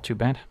 that's not too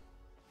bad.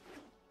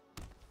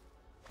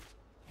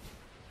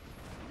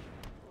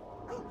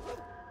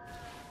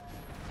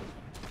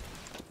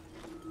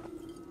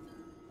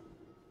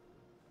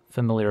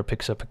 Familiar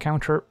picks up a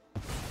counter.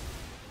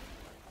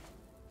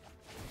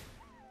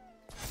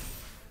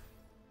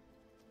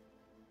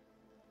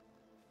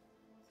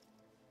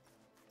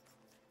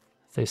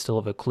 They still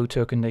have a Clue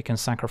token they can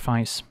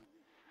sacrifice,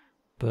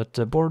 but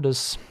the board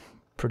is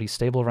pretty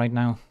stable right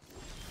now,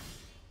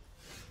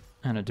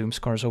 and a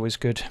Doomscar is always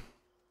good.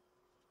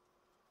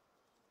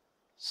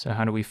 So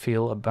how do we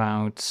feel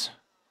about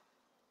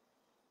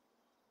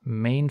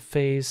main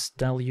phase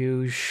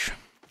Deluge,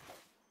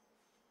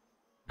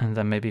 and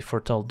then maybe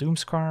Foretell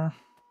Doomscar?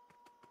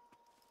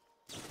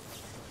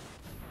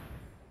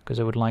 Because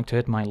I would like to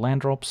hit my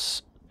land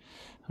drops.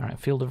 Alright,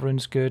 Field of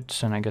Ruin's good,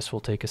 and I guess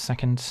we'll take a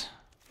second.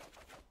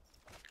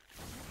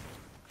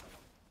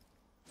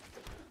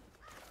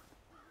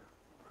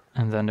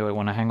 And then do I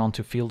want to hang on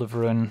to Field of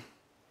Ruin?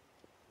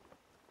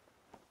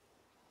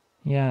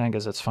 Yeah, I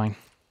guess that's fine.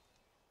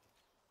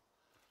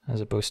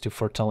 As opposed to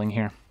foretelling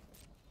here.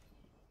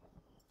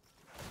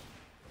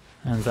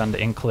 And then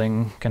the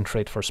Inkling can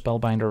trade for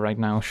Spellbinder right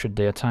now, should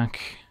they attack.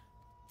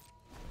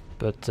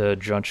 But the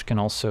Judge can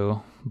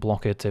also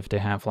block it if they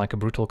have like a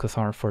Brutal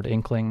Cathar for the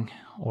Inkling,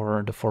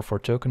 or the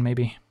 4/4 token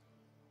maybe.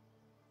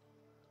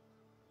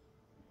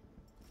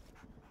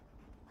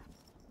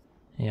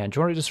 Yeah,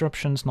 Jory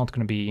Disruption's not going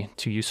to be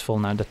too useful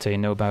now that they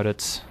know about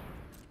it.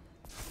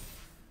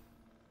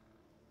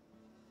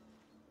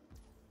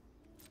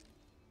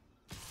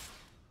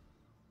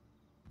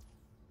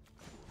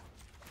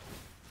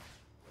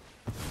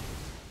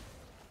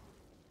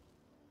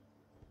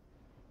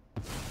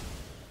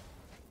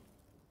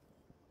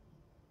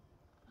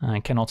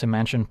 I cannot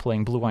imagine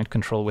playing Blue-White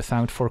Control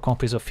without 4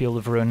 copies of Field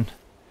of Ruin,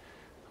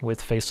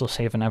 with Faceless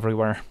Haven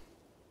everywhere.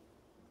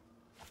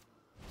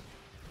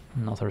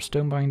 Another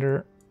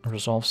Stonebinder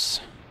resolves.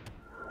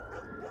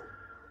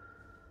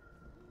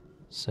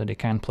 So they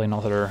can play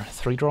another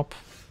 3-drop.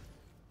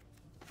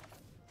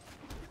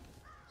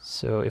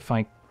 So if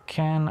I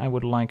can, I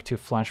would like to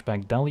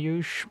flashback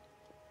Deluge.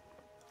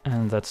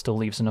 And that still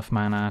leaves enough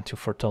mana to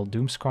foretell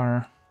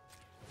Doomscar.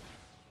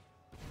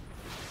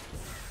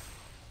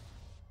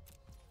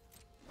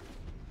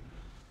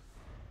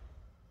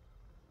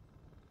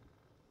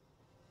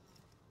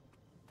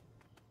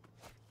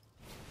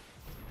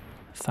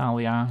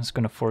 Thalia is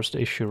going to force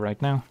the issue right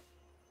now.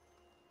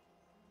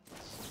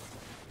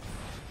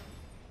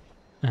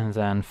 And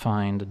then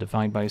find the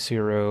Divide by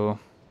Zero.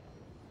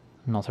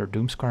 Another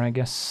Doomscar, I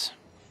guess.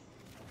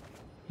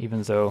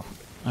 Even though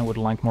I would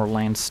like more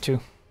lands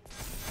too.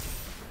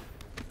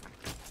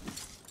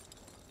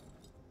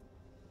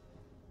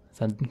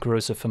 That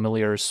grows the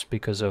familiars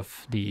because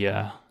of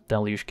the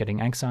Deluge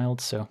getting exiled,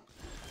 so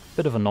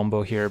bit of a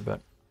nombo here,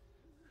 but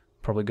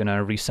probably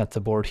gonna reset the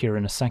board here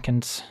in a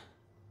second.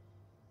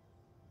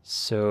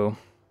 So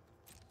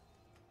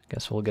I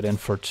guess we'll get in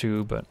for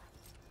 2, but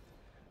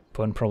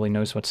opponent probably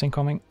knows what's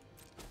incoming.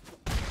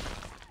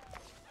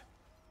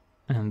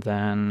 And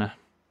then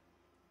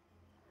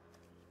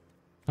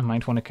I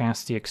might want to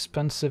cast the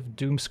expensive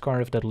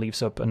Doomscar if that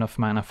leaves up enough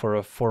mana for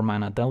a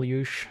 4-mana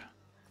Deluge.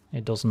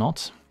 It does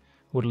not.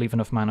 Would leave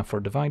enough mana for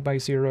Divide by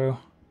Zero.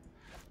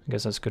 I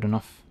guess that's good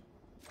enough.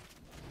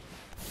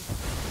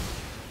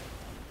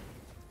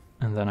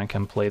 And then I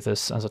can play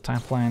this as a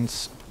tap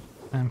land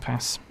and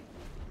pass.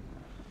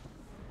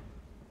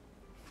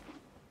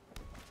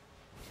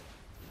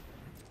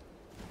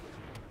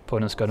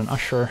 Opponent's got an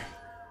Usher,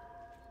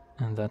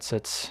 and that's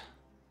it.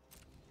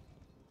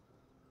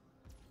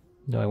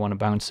 Do I want to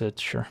bounce it?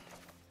 Sure.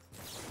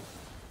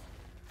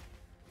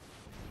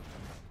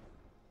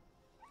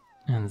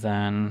 And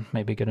then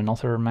maybe get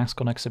another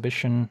Mascot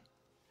Exhibition.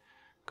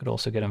 Could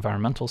also get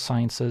Environmental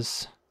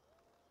Sciences.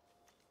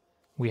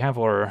 We have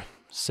our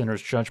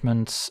Sinner's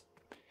Judgment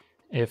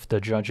if the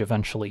judge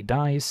eventually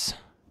dies.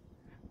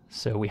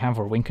 So we have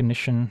our win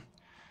condition.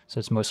 So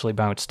it's mostly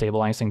about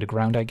stabilizing the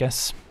ground, I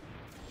guess.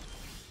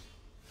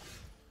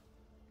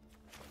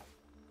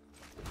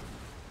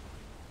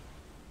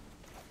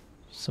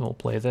 So we'll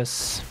play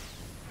this.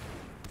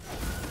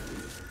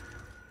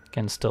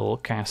 Can still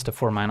cast a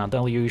 4-mana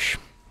Deluge.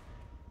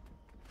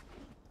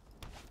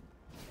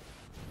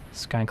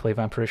 Skyclave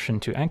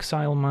Apparition to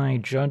exile my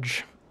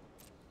Judge.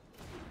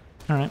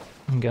 Alright,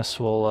 I guess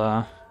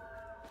we'll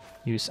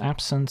use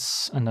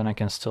Absence, and then I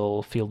can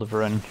still Field of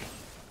Ruin.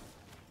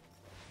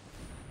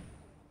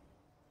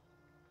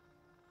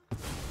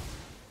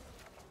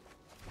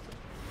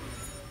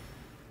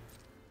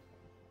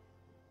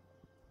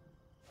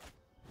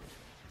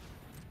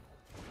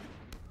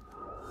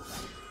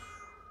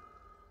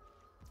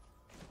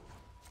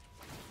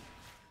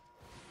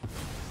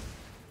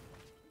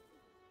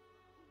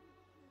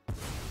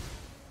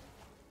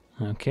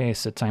 Okay,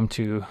 so time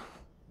to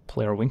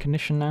play our win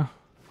condition now.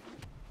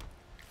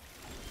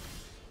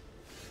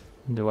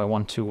 Do I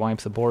want to wipe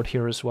the board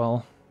here as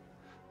well?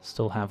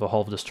 Still have a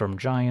Hall of the Storm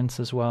Giants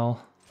as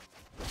well.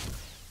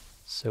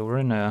 So we're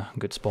in a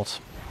good spot.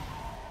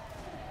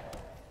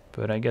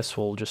 But I guess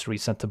we'll just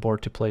reset the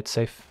board to play it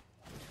safe.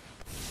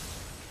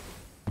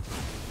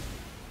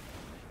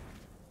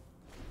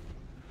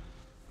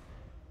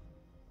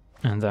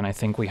 And then I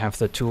think we have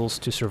the tools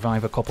to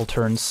survive a couple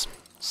turns.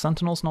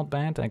 Sentinel's not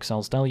bad,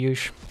 exiles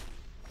Deluge.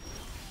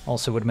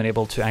 Also would have been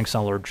able to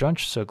exile our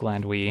Judge, so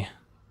glad we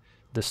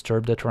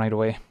disturbed it right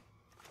away.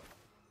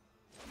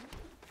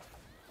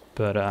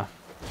 But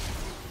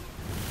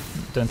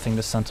don't think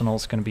the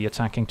Sentinel's going to be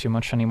attacking too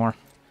much anymore.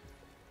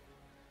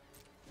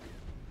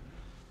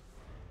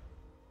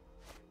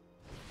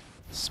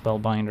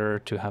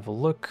 Spellbinder to have a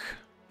look.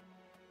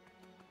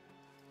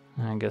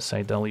 I guess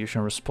I Deluge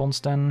in response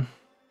then.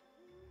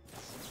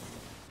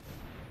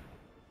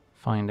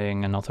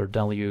 Finding another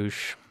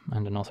Deluge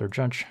and another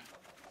Judge.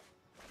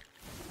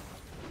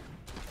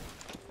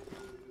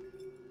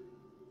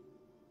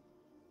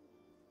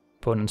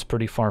 Opponent's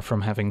pretty far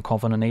from having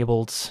Coven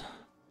enabled,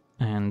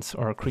 and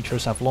our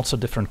creatures have lots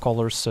of different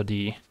colors, so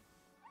the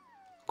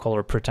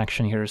color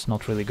protection here is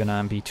not really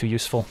gonna be too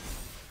useful.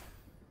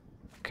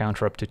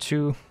 Counter up to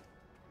 2,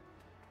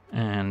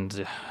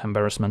 and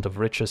Embarrassment of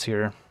Riches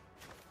here.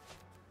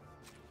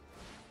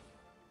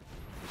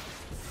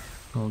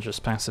 We'll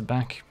just pass it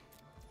back.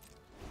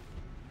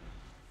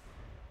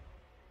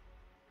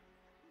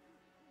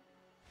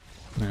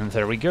 And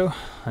there we go,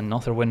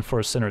 another win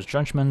for Sinner's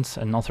Judgment,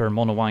 another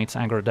mono-white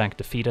aggro deck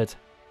defeated.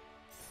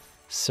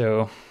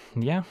 So,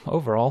 yeah,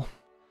 overall,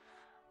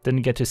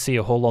 didn't get to see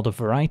a whole lot of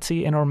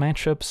variety in our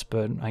matchups,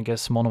 but I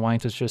guess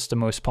mono-white is just the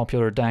most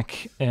popular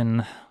deck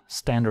in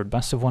standard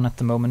best of one at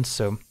the moment,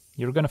 so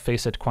you're gonna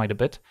face it quite a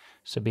bit,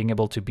 so being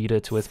able to beat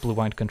it with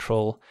blue-white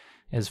control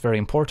is very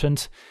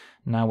important.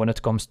 Now when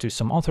it comes to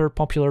some other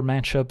popular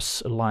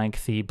matchups,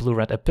 like the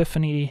Blue-Red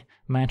Epiphany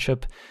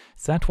matchup,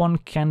 that one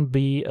can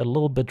be a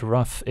little bit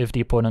rough if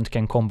the opponent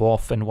can combo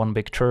off in one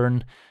big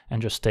turn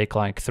and just take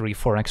like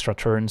 3-4 extra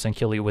turns and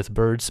kill you with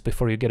birds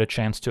before you get a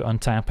chance to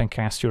untap and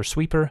cast your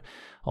sweeper.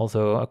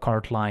 Although a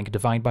card like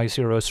Divide by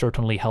Zero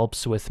certainly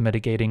helps with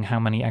mitigating how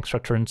many extra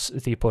turns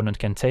the opponent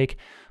can take,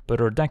 but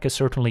our deck is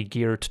certainly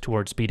geared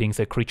towards beating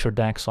the creature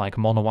decks like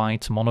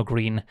Mono-White,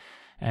 Mono-Green,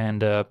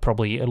 and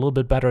probably a little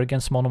bit better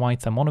against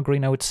Mono-White than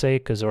Mono-Green, I would say,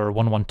 because our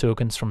 1/1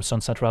 tokens from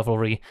Sunset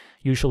Revelry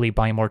usually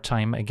buy more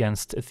time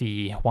against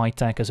the white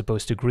deck as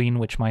opposed to green,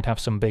 which might have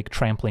some big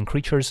trampling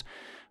creatures.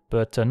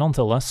 But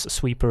nonetheless,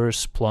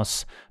 sweepers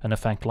plus an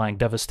effect like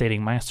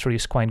Devastating Mastery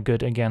is quite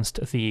good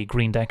against the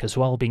green deck as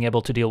well, being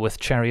able to deal with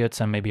Chariots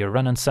and maybe a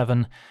Renin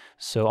 7.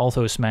 So all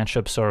those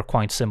matchups are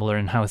quite similar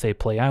in how they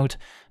play out,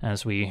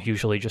 as we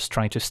usually just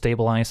try to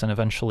stabilize and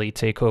eventually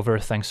take over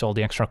thanks to all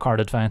the extra card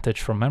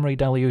advantage from Memory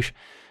Deluge.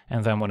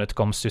 And then when it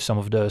comes to some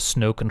of the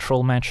snow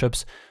control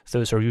matchups,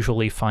 those are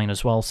usually fine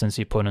as well, since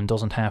the opponent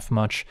doesn't have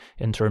much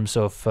in terms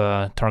of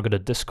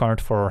targeted discard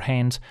for our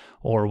hand,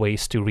 or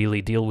ways to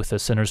really deal with the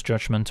Sinner's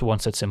Judgment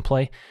once it's in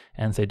play,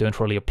 and they don't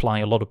really apply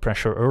a lot of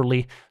pressure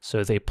early,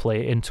 so they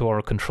play into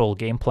our control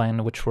game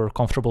plan, which we're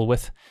comfortable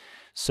with.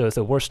 So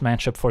the worst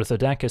matchup for the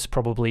deck is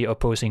probably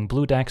opposing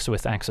blue decks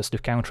with access to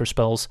counter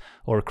spells,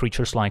 or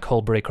creatures like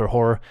Hullbreaker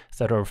Horror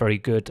that are very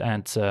good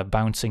at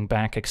bouncing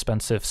back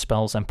expensive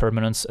spells and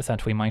permanents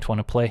that we might want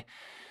to play.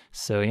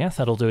 So yeah,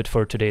 that'll do it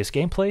for today's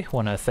gameplay.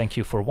 Wanna thank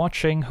you for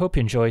watching, hope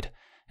you enjoyed,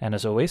 and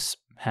as always,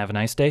 have a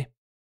nice day.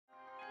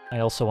 I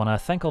also want to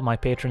thank all my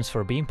patrons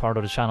for being part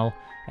of the channel,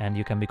 and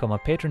you can become a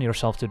patron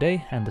yourself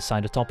today and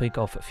decide the topic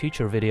of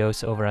future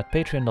videos over at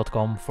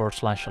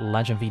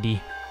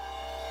patreon.com/LegenVD.